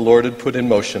events that the Lord had put in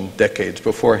motion decades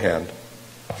beforehand.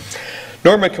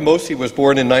 Norman Kamosi was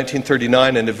born in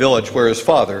 1939 in a village where his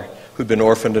father, who'd been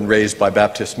orphaned and raised by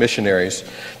Baptist missionaries,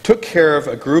 took care of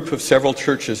a group of several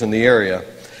churches in the area.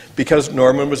 Because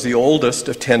Norman was the oldest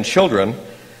of 10 children,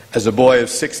 as a boy of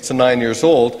 6 to 9 years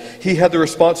old, he had the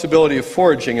responsibility of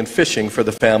foraging and fishing for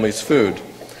the family's food.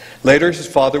 Later, his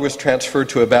father was transferred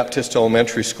to a Baptist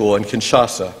elementary school in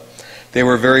Kinshasa. They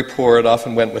were very poor and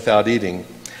often went without eating.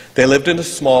 They lived in a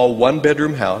small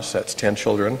one-bedroom house, that's 10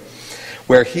 children,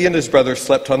 where he and his brother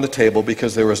slept on the table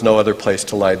because there was no other place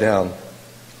to lie down.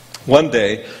 One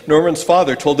day, Norman's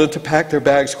father told them to pack their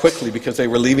bags quickly because they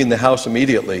were leaving the house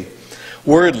immediately.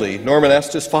 Worriedly, Norman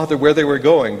asked his father where they were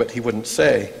going, but he wouldn't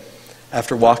say.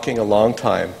 After walking a long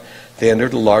time, they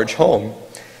entered a large home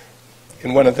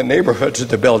in one of the neighborhoods of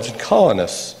the Belgian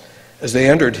colonists. As they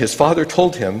entered, his father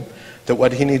told him that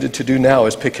what he needed to do now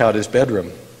is pick out his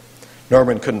bedroom.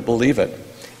 Norman couldn't believe it.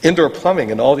 Indoor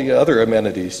plumbing and all the other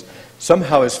amenities.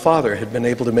 Somehow his father had been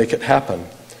able to make it happen.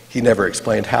 He never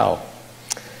explained how.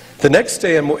 The next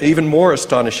day, an even more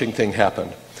astonishing thing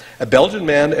happened. A Belgian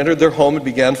man entered their home and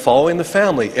began following the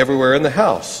family everywhere in the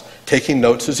house, taking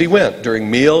notes as he went, during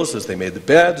meals, as they made the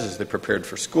beds, as they prepared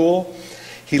for school.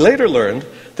 He later learned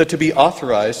that to be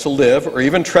authorized to live or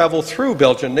even travel through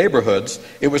Belgian neighborhoods,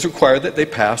 it was required that they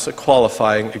pass a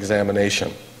qualifying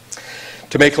examination.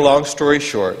 To make a long story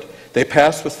short, they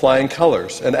passed with flying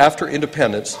colors, and after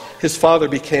independence, his father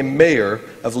became mayor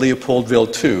of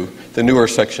Leopoldville II, the newer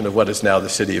section of what is now the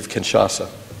city of Kinshasa.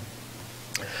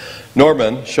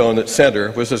 Norman, shown at center,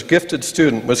 was a gifted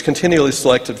student, was continually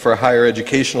selected for higher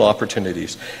educational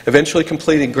opportunities, eventually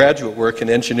completing graduate work in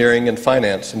engineering and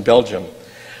finance in Belgium.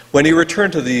 When he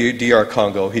returned to the DR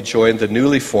Congo, he joined the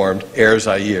newly formed Air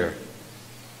Zaire.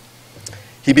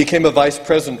 He became a vice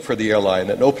president for the airline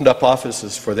and opened up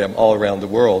offices for them all around the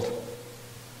world.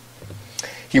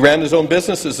 He ran his own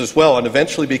businesses as well and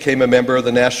eventually became a member of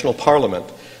the National Parliament,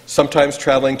 sometimes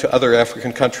traveling to other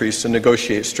African countries to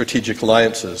negotiate strategic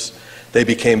alliances. They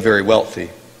became very wealthy.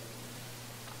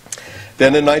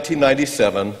 Then in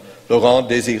 1997, Laurent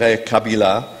Désiré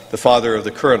Kabila, the father of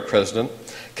the current president,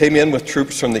 came in with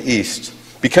troops from the east.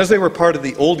 Because they were part of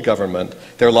the old government,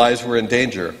 their lives were in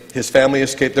danger. His family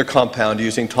escaped their compound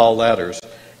using tall ladders.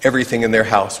 Everything in their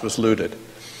house was looted.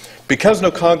 Because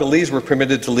no Congolese were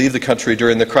permitted to leave the country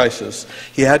during the crisis,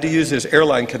 he had to use his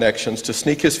airline connections to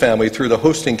sneak his family through the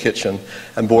hosting kitchen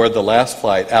and board the last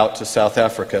flight out to South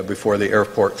Africa before the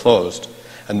airport closed,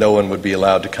 and no one would be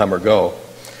allowed to come or go.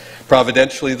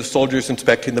 Providentially, the soldiers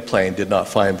inspecting the plane did not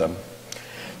find them.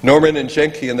 Norman and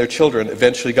Jenki and their children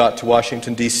eventually got to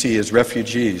Washington, D.C. as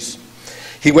refugees.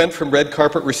 He went from red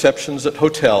carpet receptions at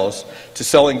hotels to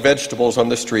selling vegetables on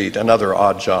the street and other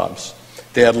odd jobs.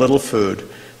 They had little food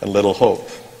and little hope.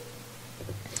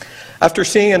 After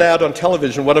seeing an ad on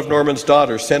television, one of Norman's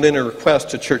daughters sent in a request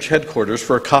to church headquarters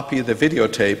for a copy of the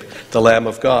videotape, The Lamb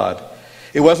of God.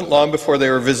 It wasn't long before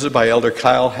they were visited by Elder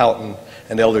Kyle Houghton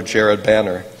and Elder Jared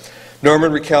Banner.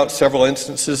 Norman recounts several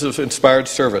instances of inspired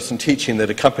service and teaching that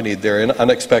accompanied their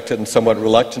unexpected and somewhat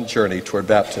reluctant journey toward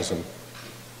baptism.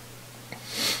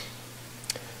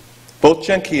 Both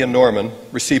Jenki and Norman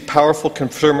received powerful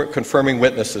confirming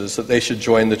witnesses that they should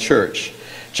join the church.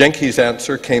 Jenki's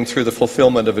answer came through the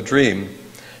fulfillment of a dream.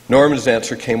 Norman's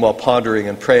answer came while pondering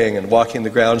and praying and walking the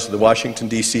grounds of the Washington,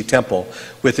 D.C. temple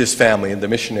with his family and the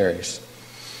missionaries.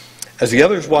 As the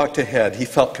others walked ahead, he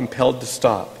felt compelled to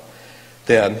stop.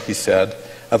 Then, he said,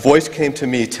 a voice came to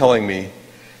me telling me,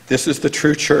 "This is the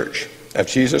true church of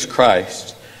Jesus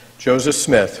Christ. Joseph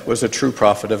Smith was a true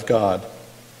prophet of God."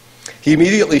 He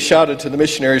immediately shouted to the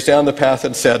missionaries down the path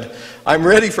and said, "I'm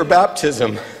ready for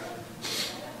baptism."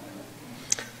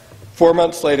 4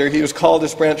 months later, he was called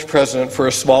as branch president for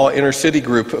a small inner-city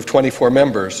group of 24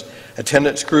 members.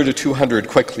 Attendance grew to 200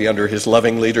 quickly under his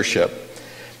loving leadership.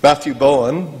 Matthew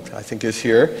Bowen, I think is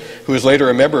here, who was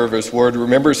later a member of his ward,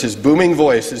 remembers his booming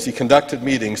voice as he conducted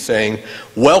meetings saying,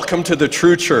 "Welcome to the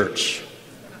true church."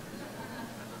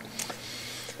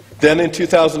 Then in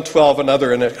 2012,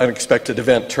 another unexpected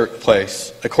event took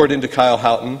place. According to Kyle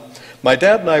Houghton, my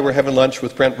dad and I were having lunch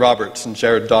with Brent Roberts and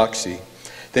Jared Doxey.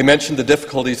 They mentioned the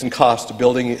difficulties and cost of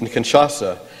building in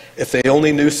Kinshasa. If they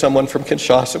only knew someone from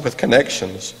Kinshasa with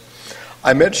connections.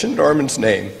 I mentioned Norman's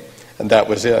name, and that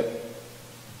was it.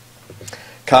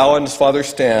 Kyle and his father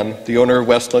Stan, the owner of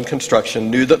Westland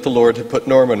Construction, knew that the Lord had put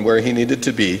Norman where he needed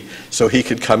to be so he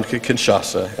could come to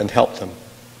Kinshasa and help them.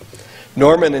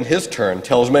 Norman, in his turn,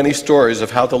 tells many stories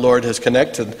of how the Lord has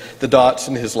connected the dots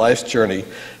in his life's journey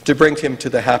to bring him to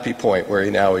the happy point where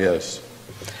he now is.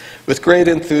 With great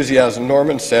enthusiasm,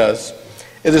 Norman says,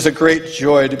 "It is a great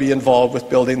joy to be involved with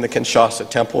building the Kinshasa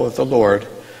Temple of the Lord.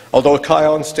 Although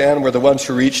Kyle and Stan were the ones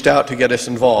who reached out to get us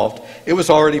involved, it was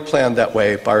already planned that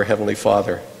way by our Heavenly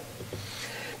Father.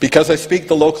 Because I speak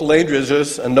the local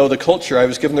languages and know the culture, I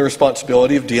was given the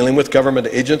responsibility of dealing with government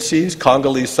agencies,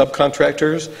 Congolese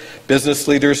subcontractors, business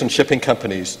leaders, and shipping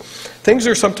companies. Things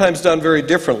are sometimes done very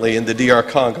differently in the DR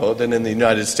Congo than in the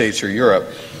United States or Europe.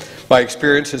 My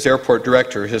experience as airport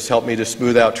director has helped me to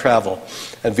smooth out travel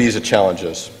and visa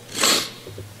challenges.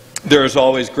 There is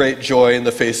always great joy in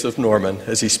the face of Norman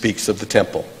as he speaks of the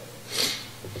temple.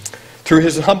 Through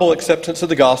his humble acceptance of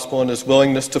the gospel and his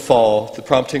willingness to follow the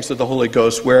promptings of the Holy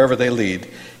Ghost wherever they lead,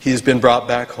 he has been brought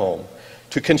back home,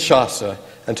 to Kinshasa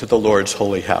and to the Lord's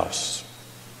holy house.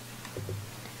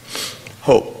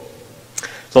 Hope.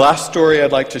 The last story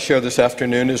I'd like to share this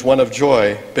afternoon is one of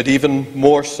joy, but even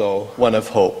more so, one of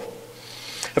hope.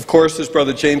 Of course, as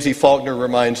Brother James E. Faulkner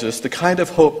reminds us, the kind of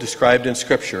hope described in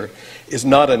Scripture is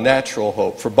not a natural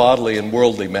hope for bodily and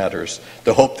worldly matters.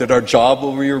 The hope that our job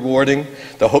will be rewarding,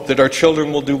 the hope that our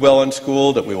children will do well in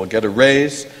school, that we will get a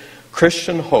raise.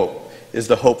 Christian hope is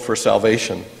the hope for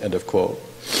salvation, end of quote.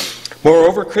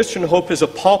 Moreover, Christian hope is a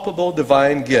palpable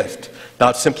divine gift,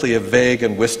 not simply a vague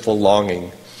and wistful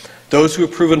longing. Those who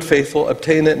have proven faithful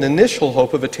obtain an initial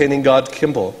hope of attaining God's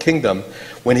kingdom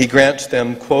when he grants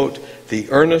them, quote, the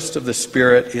earnest of the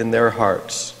Spirit in their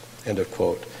hearts, end of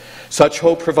quote. Such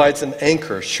hope provides an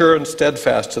anchor, sure and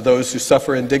steadfast, to those who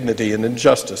suffer indignity and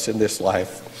injustice in this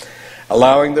life,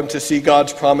 allowing them to see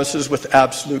God's promises with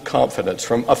absolute confidence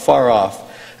from afar off,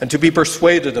 and to be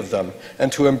persuaded of them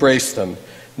and to embrace them,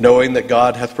 knowing that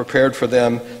God hath prepared for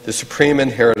them the supreme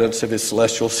inheritance of his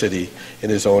celestial city in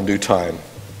his own due time.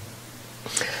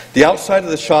 The outside of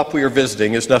the shop we are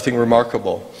visiting is nothing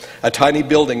remarkable. A tiny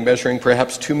building measuring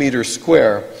perhaps 2 meters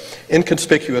square,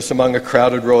 inconspicuous among a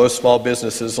crowded row of small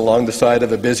businesses along the side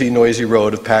of a busy, noisy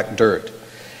road of packed dirt.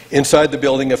 Inside the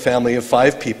building, a family of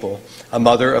 5 people, a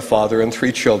mother, a father, and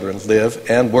 3 children, live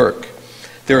and work.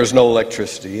 There is no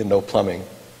electricity and no plumbing.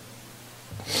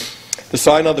 The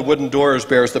sign on the wooden doors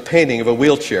bears the painting of a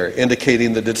wheelchair,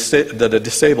 indicating that a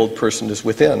disabled person is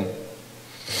within.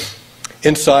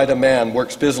 Inside, a man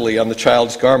works busily on the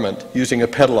child's garment using a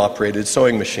pedal-operated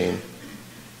sewing machine.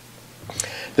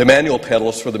 The manual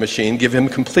pedals for the machine give him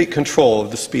complete control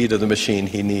of the speed of the machine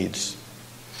he needs.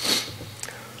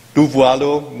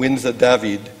 Luvualo Winza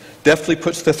David deftly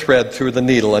puts the thread through the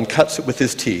needle and cuts it with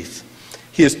his teeth.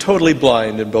 He is totally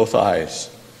blind in both eyes.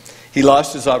 He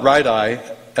lost his right eye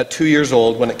at 2 years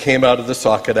old when it came out of the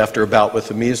socket after a bout with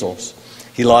the measles.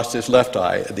 He lost his left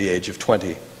eye at the age of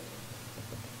 20.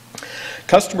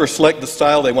 Customers select the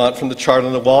style they want from the chart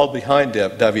on the wall behind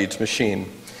David's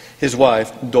machine. His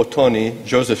wife, Dotoni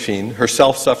Josephine,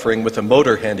 herself suffering with a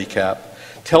motor handicap,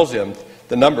 tells him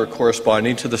the number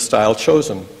corresponding to the style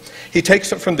chosen. He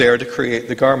takes it from there to create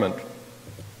the garment.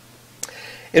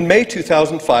 In May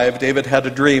 2005, David had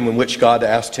a dream in which God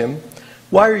asked him,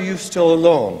 "Why are you still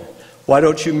alone? Why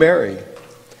don't you marry?"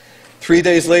 3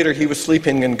 days later, he was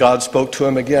sleeping and God spoke to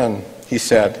him again. He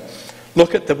said,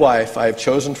 "Look at the wife I have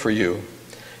chosen for you.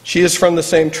 She is from the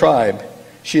same tribe.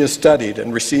 She has studied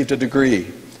and received a degree,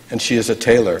 and she is a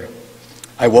tailor."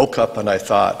 I woke up and I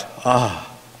thought,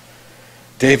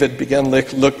 David began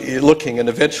looking and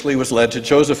eventually was led to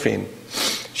Josephine.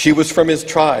 She was from his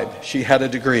tribe. She had a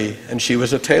degree, and she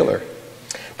was a tailor.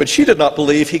 But she did not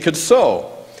believe he could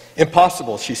sew.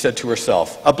 Impossible, she said to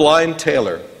herself, a blind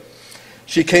tailor.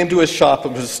 She came to his shop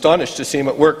and was astonished to see him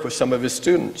at work with some of his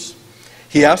students.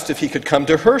 He asked if he could come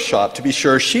to her shop to be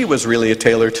sure she was really a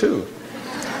tailor too.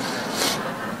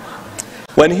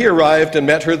 When he arrived and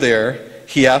met her there,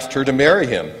 he asked her to marry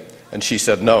him, and she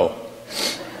said no.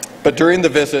 But during the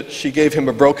visit, she gave him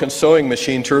a broken sewing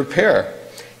machine to repair.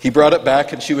 He brought it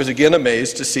back, and she was again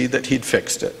amazed to see that he'd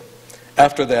fixed it.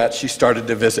 After that, she started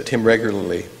to visit him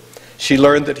regularly. She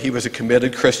learned that he was a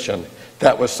committed Christian.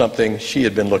 That was something she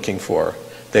had been looking for.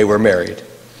 They were married.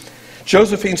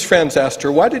 Josephine's friends asked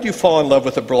her, "Why did you fall in love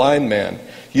with a blind man?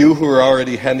 You who are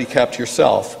already handicapped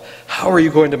yourself. How are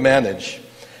you going to manage?"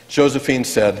 Josephine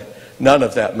said, "None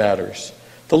of that matters.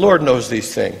 The Lord knows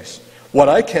these things. What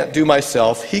I can't do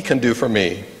myself, he can do for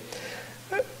me.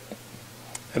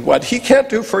 And what he can't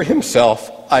do for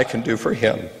himself, I can do for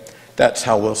him. That's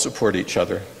how we'll support each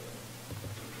other."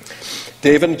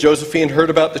 David and Josephine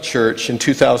heard about the church in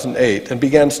 2008 and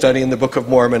began studying the Book of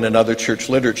Mormon and other church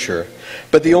literature.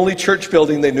 But the only church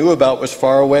building they knew about was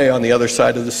far away on the other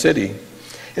side of the city.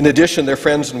 In addition, their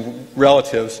friends and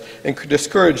relatives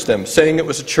discouraged them, saying it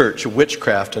was a church of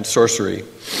witchcraft and sorcery.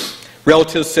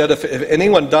 Relatives said if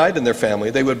anyone died in their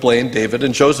family, they would blame David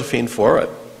and Josephine for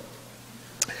it.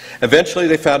 Eventually,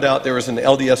 they found out there was an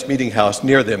LDS meeting house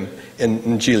near them in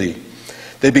Njili.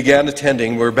 They began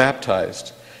attending and were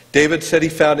baptized. David said he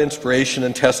found inspiration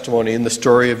and testimony in the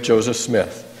story of Joseph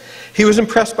Smith. He was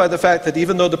impressed by the fact that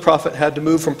even though the prophet had to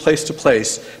move from place to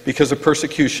place because of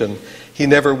persecution, he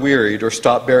never wearied or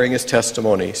stopped bearing his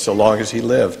testimony so long as he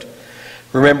lived.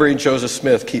 Remembering Joseph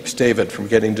Smith keeps David from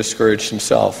getting discouraged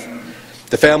himself.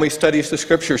 The family studies the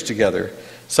scriptures together,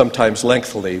 sometimes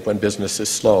lengthily when business is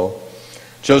slow.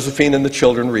 Josephine and the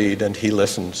children read, and he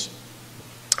listens.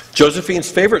 Josephine's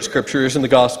favorite scripture is in the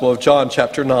Gospel of John,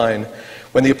 chapter 9,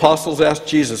 when the apostles asked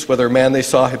Jesus whether a man they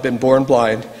saw had been born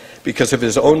blind because of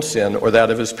his own sin or that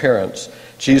of his parents.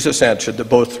 Jesus answered that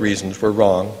both reasons were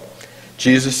wrong.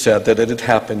 Jesus said that it had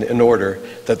happened in order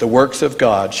that the works of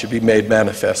God should be made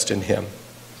manifest in him.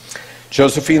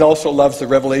 Josephine also loves the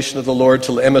revelation of the Lord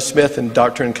to Emma Smith in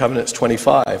Doctrine and Covenants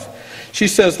 25. She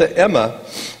says that Emma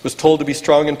was told to be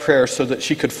strong in prayer so that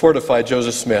she could fortify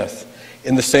Joseph Smith.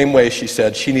 In the same way, she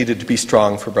said she needed to be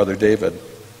strong for Brother David.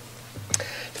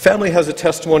 The family has a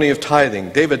testimony of tithing.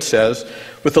 David says,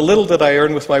 "With the little that I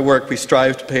earn with my work, we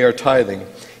strive to pay our tithing.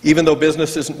 Even though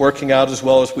business isn't working out as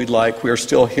well as we'd like, we are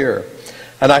still here.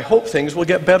 And I hope things will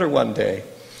get better one day.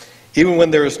 Even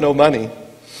when there is no money,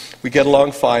 We get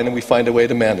along fine and we find a way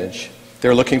to manage.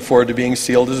 They're looking forward to being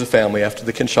sealed as a family after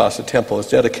the Kinshasa temple is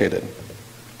dedicated.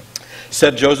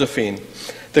 Said Josephine,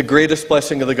 the greatest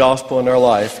blessing of the gospel in our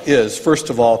life is, first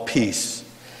of all, peace.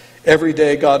 Every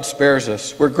day God spares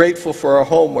us. We're grateful for our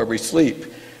home where we sleep.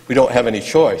 We don't have any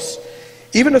choice.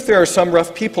 Even if there are some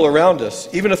rough people around us,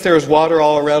 even if there is water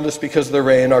all around us because of the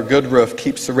rain, our good roof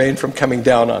keeps the rain from coming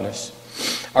down on us.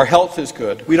 Our health is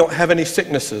good. We don't have any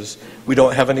sicknesses. We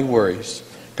don't have any worries.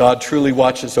 God truly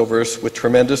watches over us with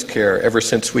tremendous care ever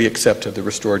since we accepted the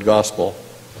restored gospel.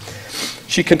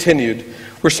 She continued,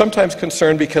 we're sometimes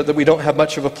concerned because we don't have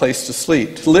much of a place to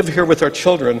sleep. To live here with our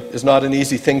children is not an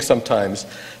easy thing sometimes.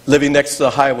 Living next to the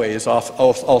highway is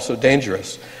also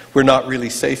dangerous. We're not really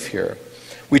safe here.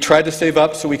 We try to save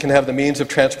up so we can have the means of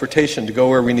transportation to go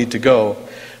where we need to go.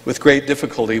 With great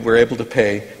difficulty, we're able to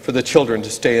pay for the children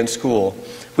to stay in school.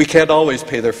 We can't always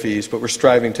pay their fees, but we're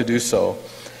striving to do so.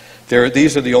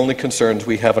 These are the only concerns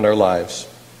we have in our lives.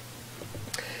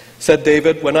 Said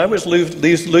David, when I was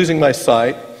losing my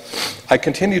sight, I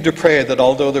continued to pray that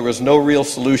although there was no real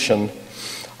solution,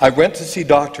 I went to see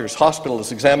doctors,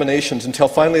 hospitals, examinations, until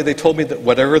finally they told me that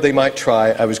whatever they might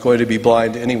try, I was going to be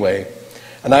blind anyway.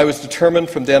 And I was determined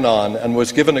from then on and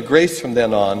was given a grace from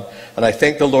then on, and I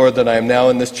thank the Lord that I am now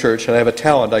in this church and I have a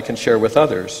talent I can share with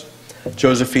others.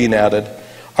 Josephine added,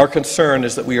 our concern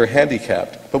is that we are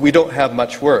handicapped, but we don't have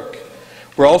much work.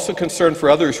 We're also concerned for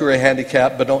others who are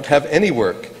handicapped but don't have any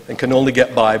work and can only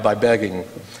get by begging.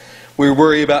 We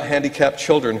worry about handicapped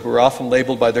children who are often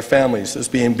labeled by their families as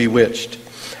being bewitched.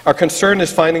 Our concern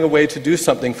is finding a way to do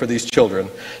something for these children,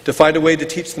 to find a way to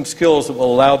teach them skills that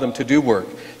will allow them to do work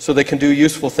so they can do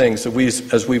useful things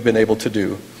as we've been able to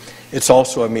do. It's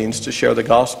also a means to share the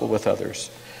gospel with others.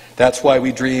 That's why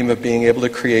we dream of being able to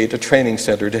create a training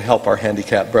center to help our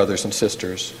handicapped brothers and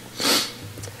sisters.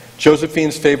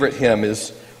 Josephine's favorite hymn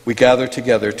is, We Gather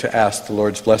Together to Ask the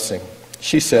Lord's Blessing.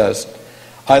 She says,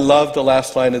 I love the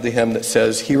last line of the hymn that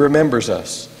says, He remembers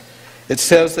us. It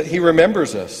says that He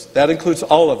remembers us. That includes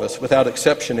all of us without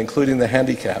exception, including the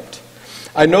handicapped.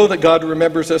 I know that God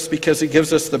remembers us because He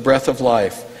gives us the breath of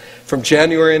life. From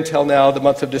January until now, the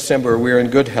month of December, we are in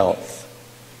good health.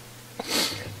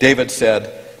 David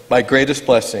said, my greatest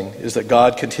blessing is that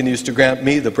God continues to grant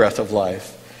me the breath of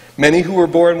life. Many who were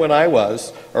born when I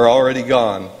was are already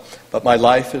gone, but my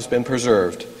life has been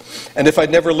preserved. And if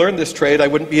I'd never learned this trade, I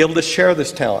wouldn't be able to share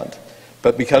this talent.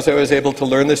 But because I was able to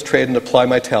learn this trade and apply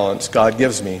my talents, God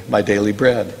gives me my daily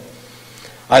bread.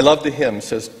 I love the hymn,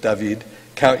 says David,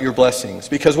 Count Your Blessings,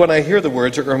 because when I hear the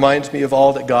words, it reminds me of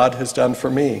all that God has done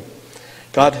for me.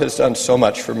 God has done so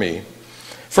much for me.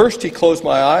 First, He closed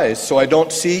my eyes so I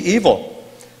don't see evil,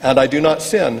 and I do not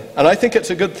sin. And I think it's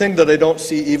a good thing that I don't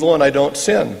see evil and I don't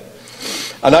sin.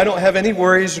 And I don't have any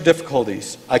worries or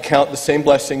difficulties. I count the same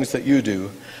blessings that you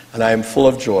do, and I am full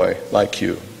of joy like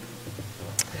you.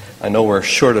 I know we're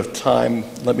short of time.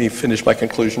 Let me finish my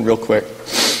conclusion real quick.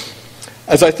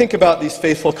 As I think about these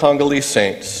faithful Congolese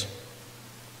saints,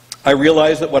 I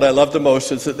realize that what I love the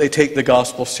most is that they take the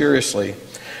gospel seriously.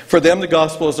 For them, the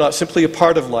gospel is not simply a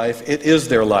part of life, it is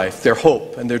their life, their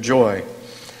hope, and their joy.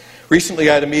 Recently,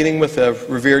 I had a meeting with a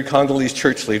revered Congolese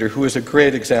church leader who is a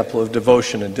great example of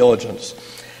devotion and diligence.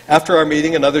 After our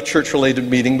meeting, another church-related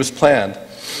meeting was planned.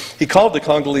 He called the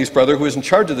Congolese brother who was in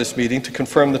charge of this meeting to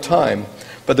confirm the time,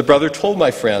 but the brother told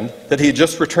my friend that he had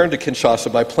just returned to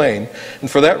Kinshasa by plane,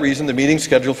 and for that reason, the meeting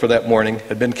scheduled for that morning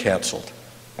had been canceled.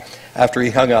 After he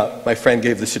hung up, my friend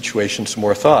gave the situation some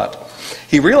more thought.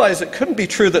 He realized it couldn't be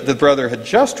true that the brother had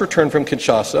just returned from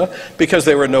Kinshasa because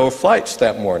there were no flights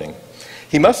that morning.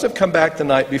 He must have come back the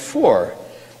night before.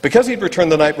 Because he'd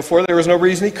returned the night before, there was no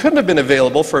reason he couldn't have been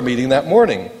available for a meeting that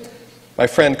morning. My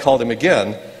friend called him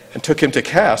again and took him to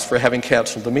task for having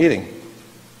canceled the meeting.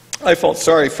 I felt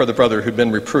sorry for the brother who'd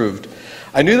been reproved.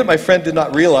 I knew that my friend did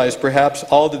not realize perhaps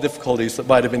all the difficulties that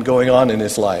might have been going on in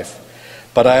his life.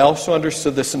 But I also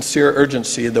understood the sincere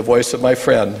urgency in the voice of my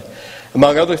friend.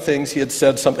 Among other things, he had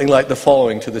said something like the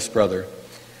following to this brother.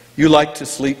 You like to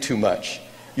sleep too much.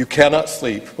 You cannot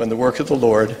sleep when the work of the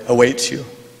Lord awaits you.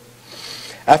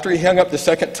 After he hung up the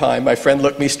second time, my friend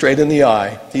looked me straight in the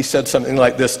eye. He said something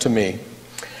like this to me.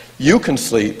 You can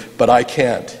sleep, but I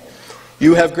can't.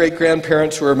 You have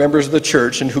great-grandparents who are members of the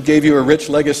church and who gave you a rich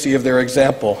legacy of their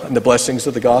example and the blessings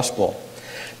of the gospel.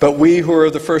 But we who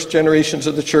are the first generations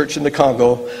of the church in the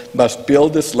Congo must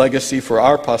build this legacy for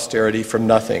our posterity from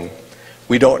nothing.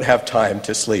 We don't have time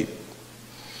to sleep.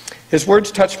 His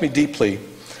words touched me deeply.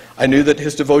 I knew that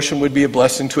his devotion would be a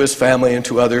blessing to his family and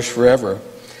to others forever.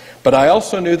 But I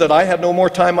also knew that I had no more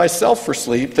time myself for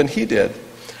sleep than he did.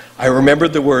 I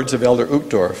remembered the words of Elder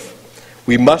Uchtdorf.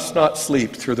 We must not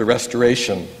sleep through the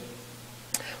restoration.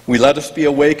 We let us be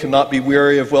awake and not be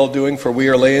weary of well-doing, for we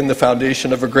are laying the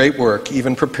foundation of a great work,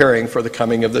 even preparing for the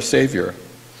coming of the Savior.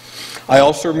 I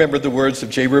also remember the words of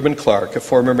J. Reuben Clark, a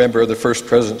former member of the First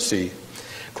Presidency.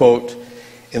 Quote,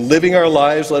 "In living our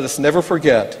lives, let us never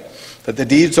forget that the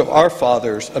deeds of our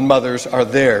fathers and mothers are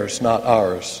theirs, not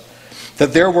ours.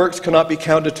 That their works cannot be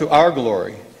counted to our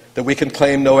glory, that we can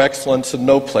claim no excellence and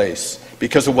no place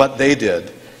because of what they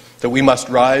did, that we must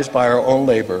rise by our own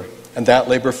labor, and that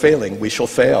labor failing, we shall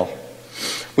fail.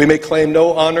 We may claim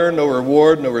no honor, no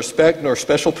reward, no respect, nor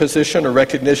special position or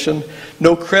recognition,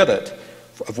 no credit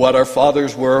of what our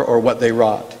fathers were or what they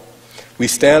wrought. We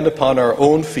stand upon our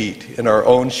own feet, in our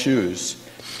own shoes.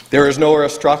 There is no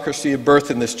aristocracy of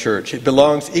birth in this church. It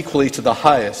belongs equally to the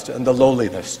highest and the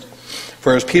lowliest.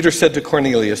 For as Peter said to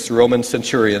Cornelius, the Roman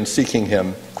centurion, seeking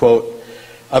him, quote,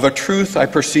 of a truth I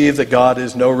perceive that God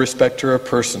is no respecter of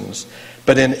persons,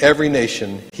 but in every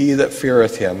nation he that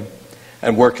feareth him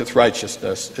and worketh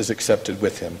righteousness is accepted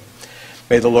with him.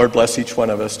 May the Lord bless each one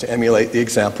of us to emulate the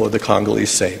example of the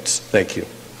Congolese saints. Thank you.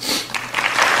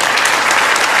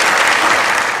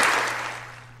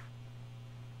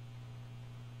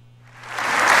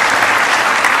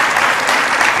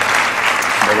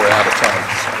 We're out of time.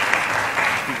 So.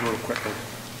 Real quickly.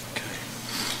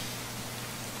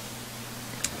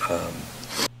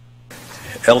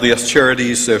 LDS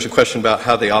Charities, there's a question about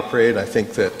how they operate. I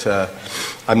think that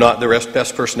I'm not the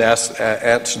best person to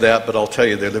answer that, but I'll tell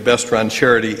you they're the best run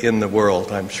charity in the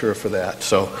world, I'm sure for that.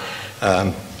 So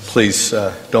please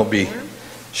don't be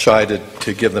shy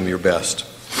to give them your best.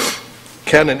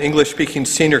 Can an English-speaking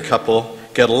senior couple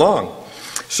get along?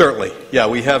 Certainly. Yeah,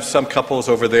 we have some couples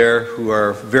over there who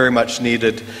are very much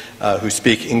needed, who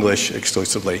speak English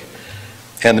exclusively.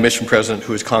 And the mission president,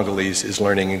 who is Congolese, is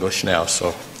learning English now,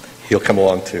 so he'll come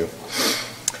along too.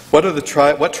 What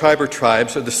tribe or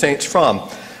tribes are the saints from?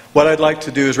 What I'd like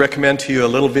to do is recommend to you a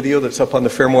little video that's up on the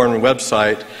Fairmorn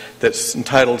website that's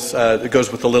entitled, it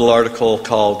goes with a little article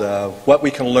called What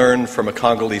We Can Learn from a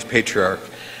Congolese Patriarch.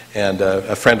 And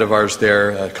a friend of ours there,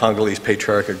 a Congolese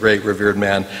patriarch, a great revered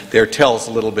man, there tells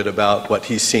a little bit about what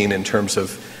he's seen in terms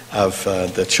of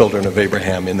the children of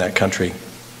Abraham in that country.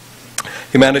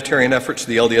 Humanitarian efforts of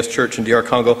the LDS Church in DR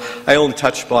Congo. I only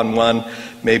touched upon one.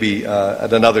 Maybe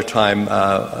at another time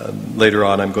later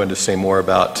on I'm going to say more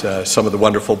about some of the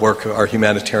wonderful work our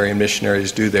humanitarian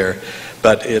missionaries do there.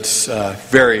 But it's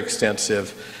very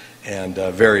extensive and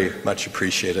very much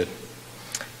appreciated.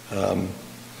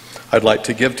 I'd like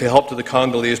to give help to the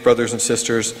Congolese brothers and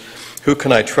sisters. Who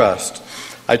can I trust?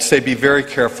 I'd say be very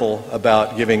careful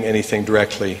about giving anything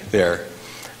directly there.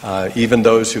 Even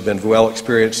those who've been well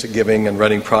experienced at giving and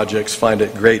running projects find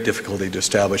it great difficulty to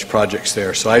establish projects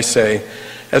there. So I say,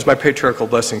 as my patriarchal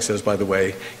blessing says, by the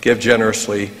way, give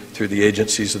generously through the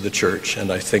agencies of the church,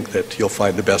 and I think that you'll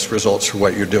find the best results for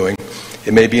what you're doing.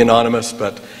 It may be anonymous,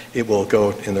 but it will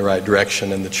go in the right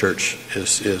direction, and the church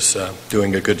is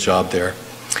doing a good job there.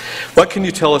 What can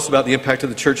you tell us about the impact of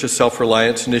the Church's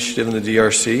Self-Reliance Initiative in the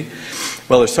DRC?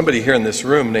 Well, there's somebody here in this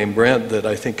room named Brent that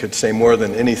I think could say more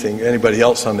than anybody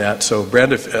else on that. So,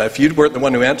 Brent, if you weren't the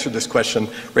one who answered this question,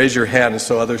 raise your hand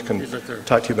so others can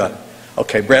talk to you about it.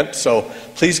 Okay, Brent, so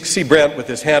please see Brent with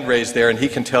his hand raised there, and he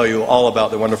can tell you all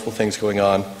about the wonderful things going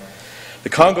on. The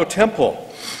Congo Temple.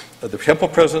 The temple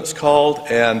president's called,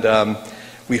 and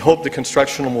we hope the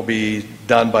construction will be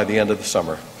done by the end of the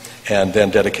summer. And then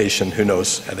dedication, who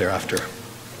knows, thereafter.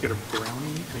 Get a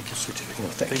brownie and a certificate. Well,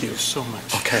 thank you so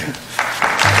much. Okay.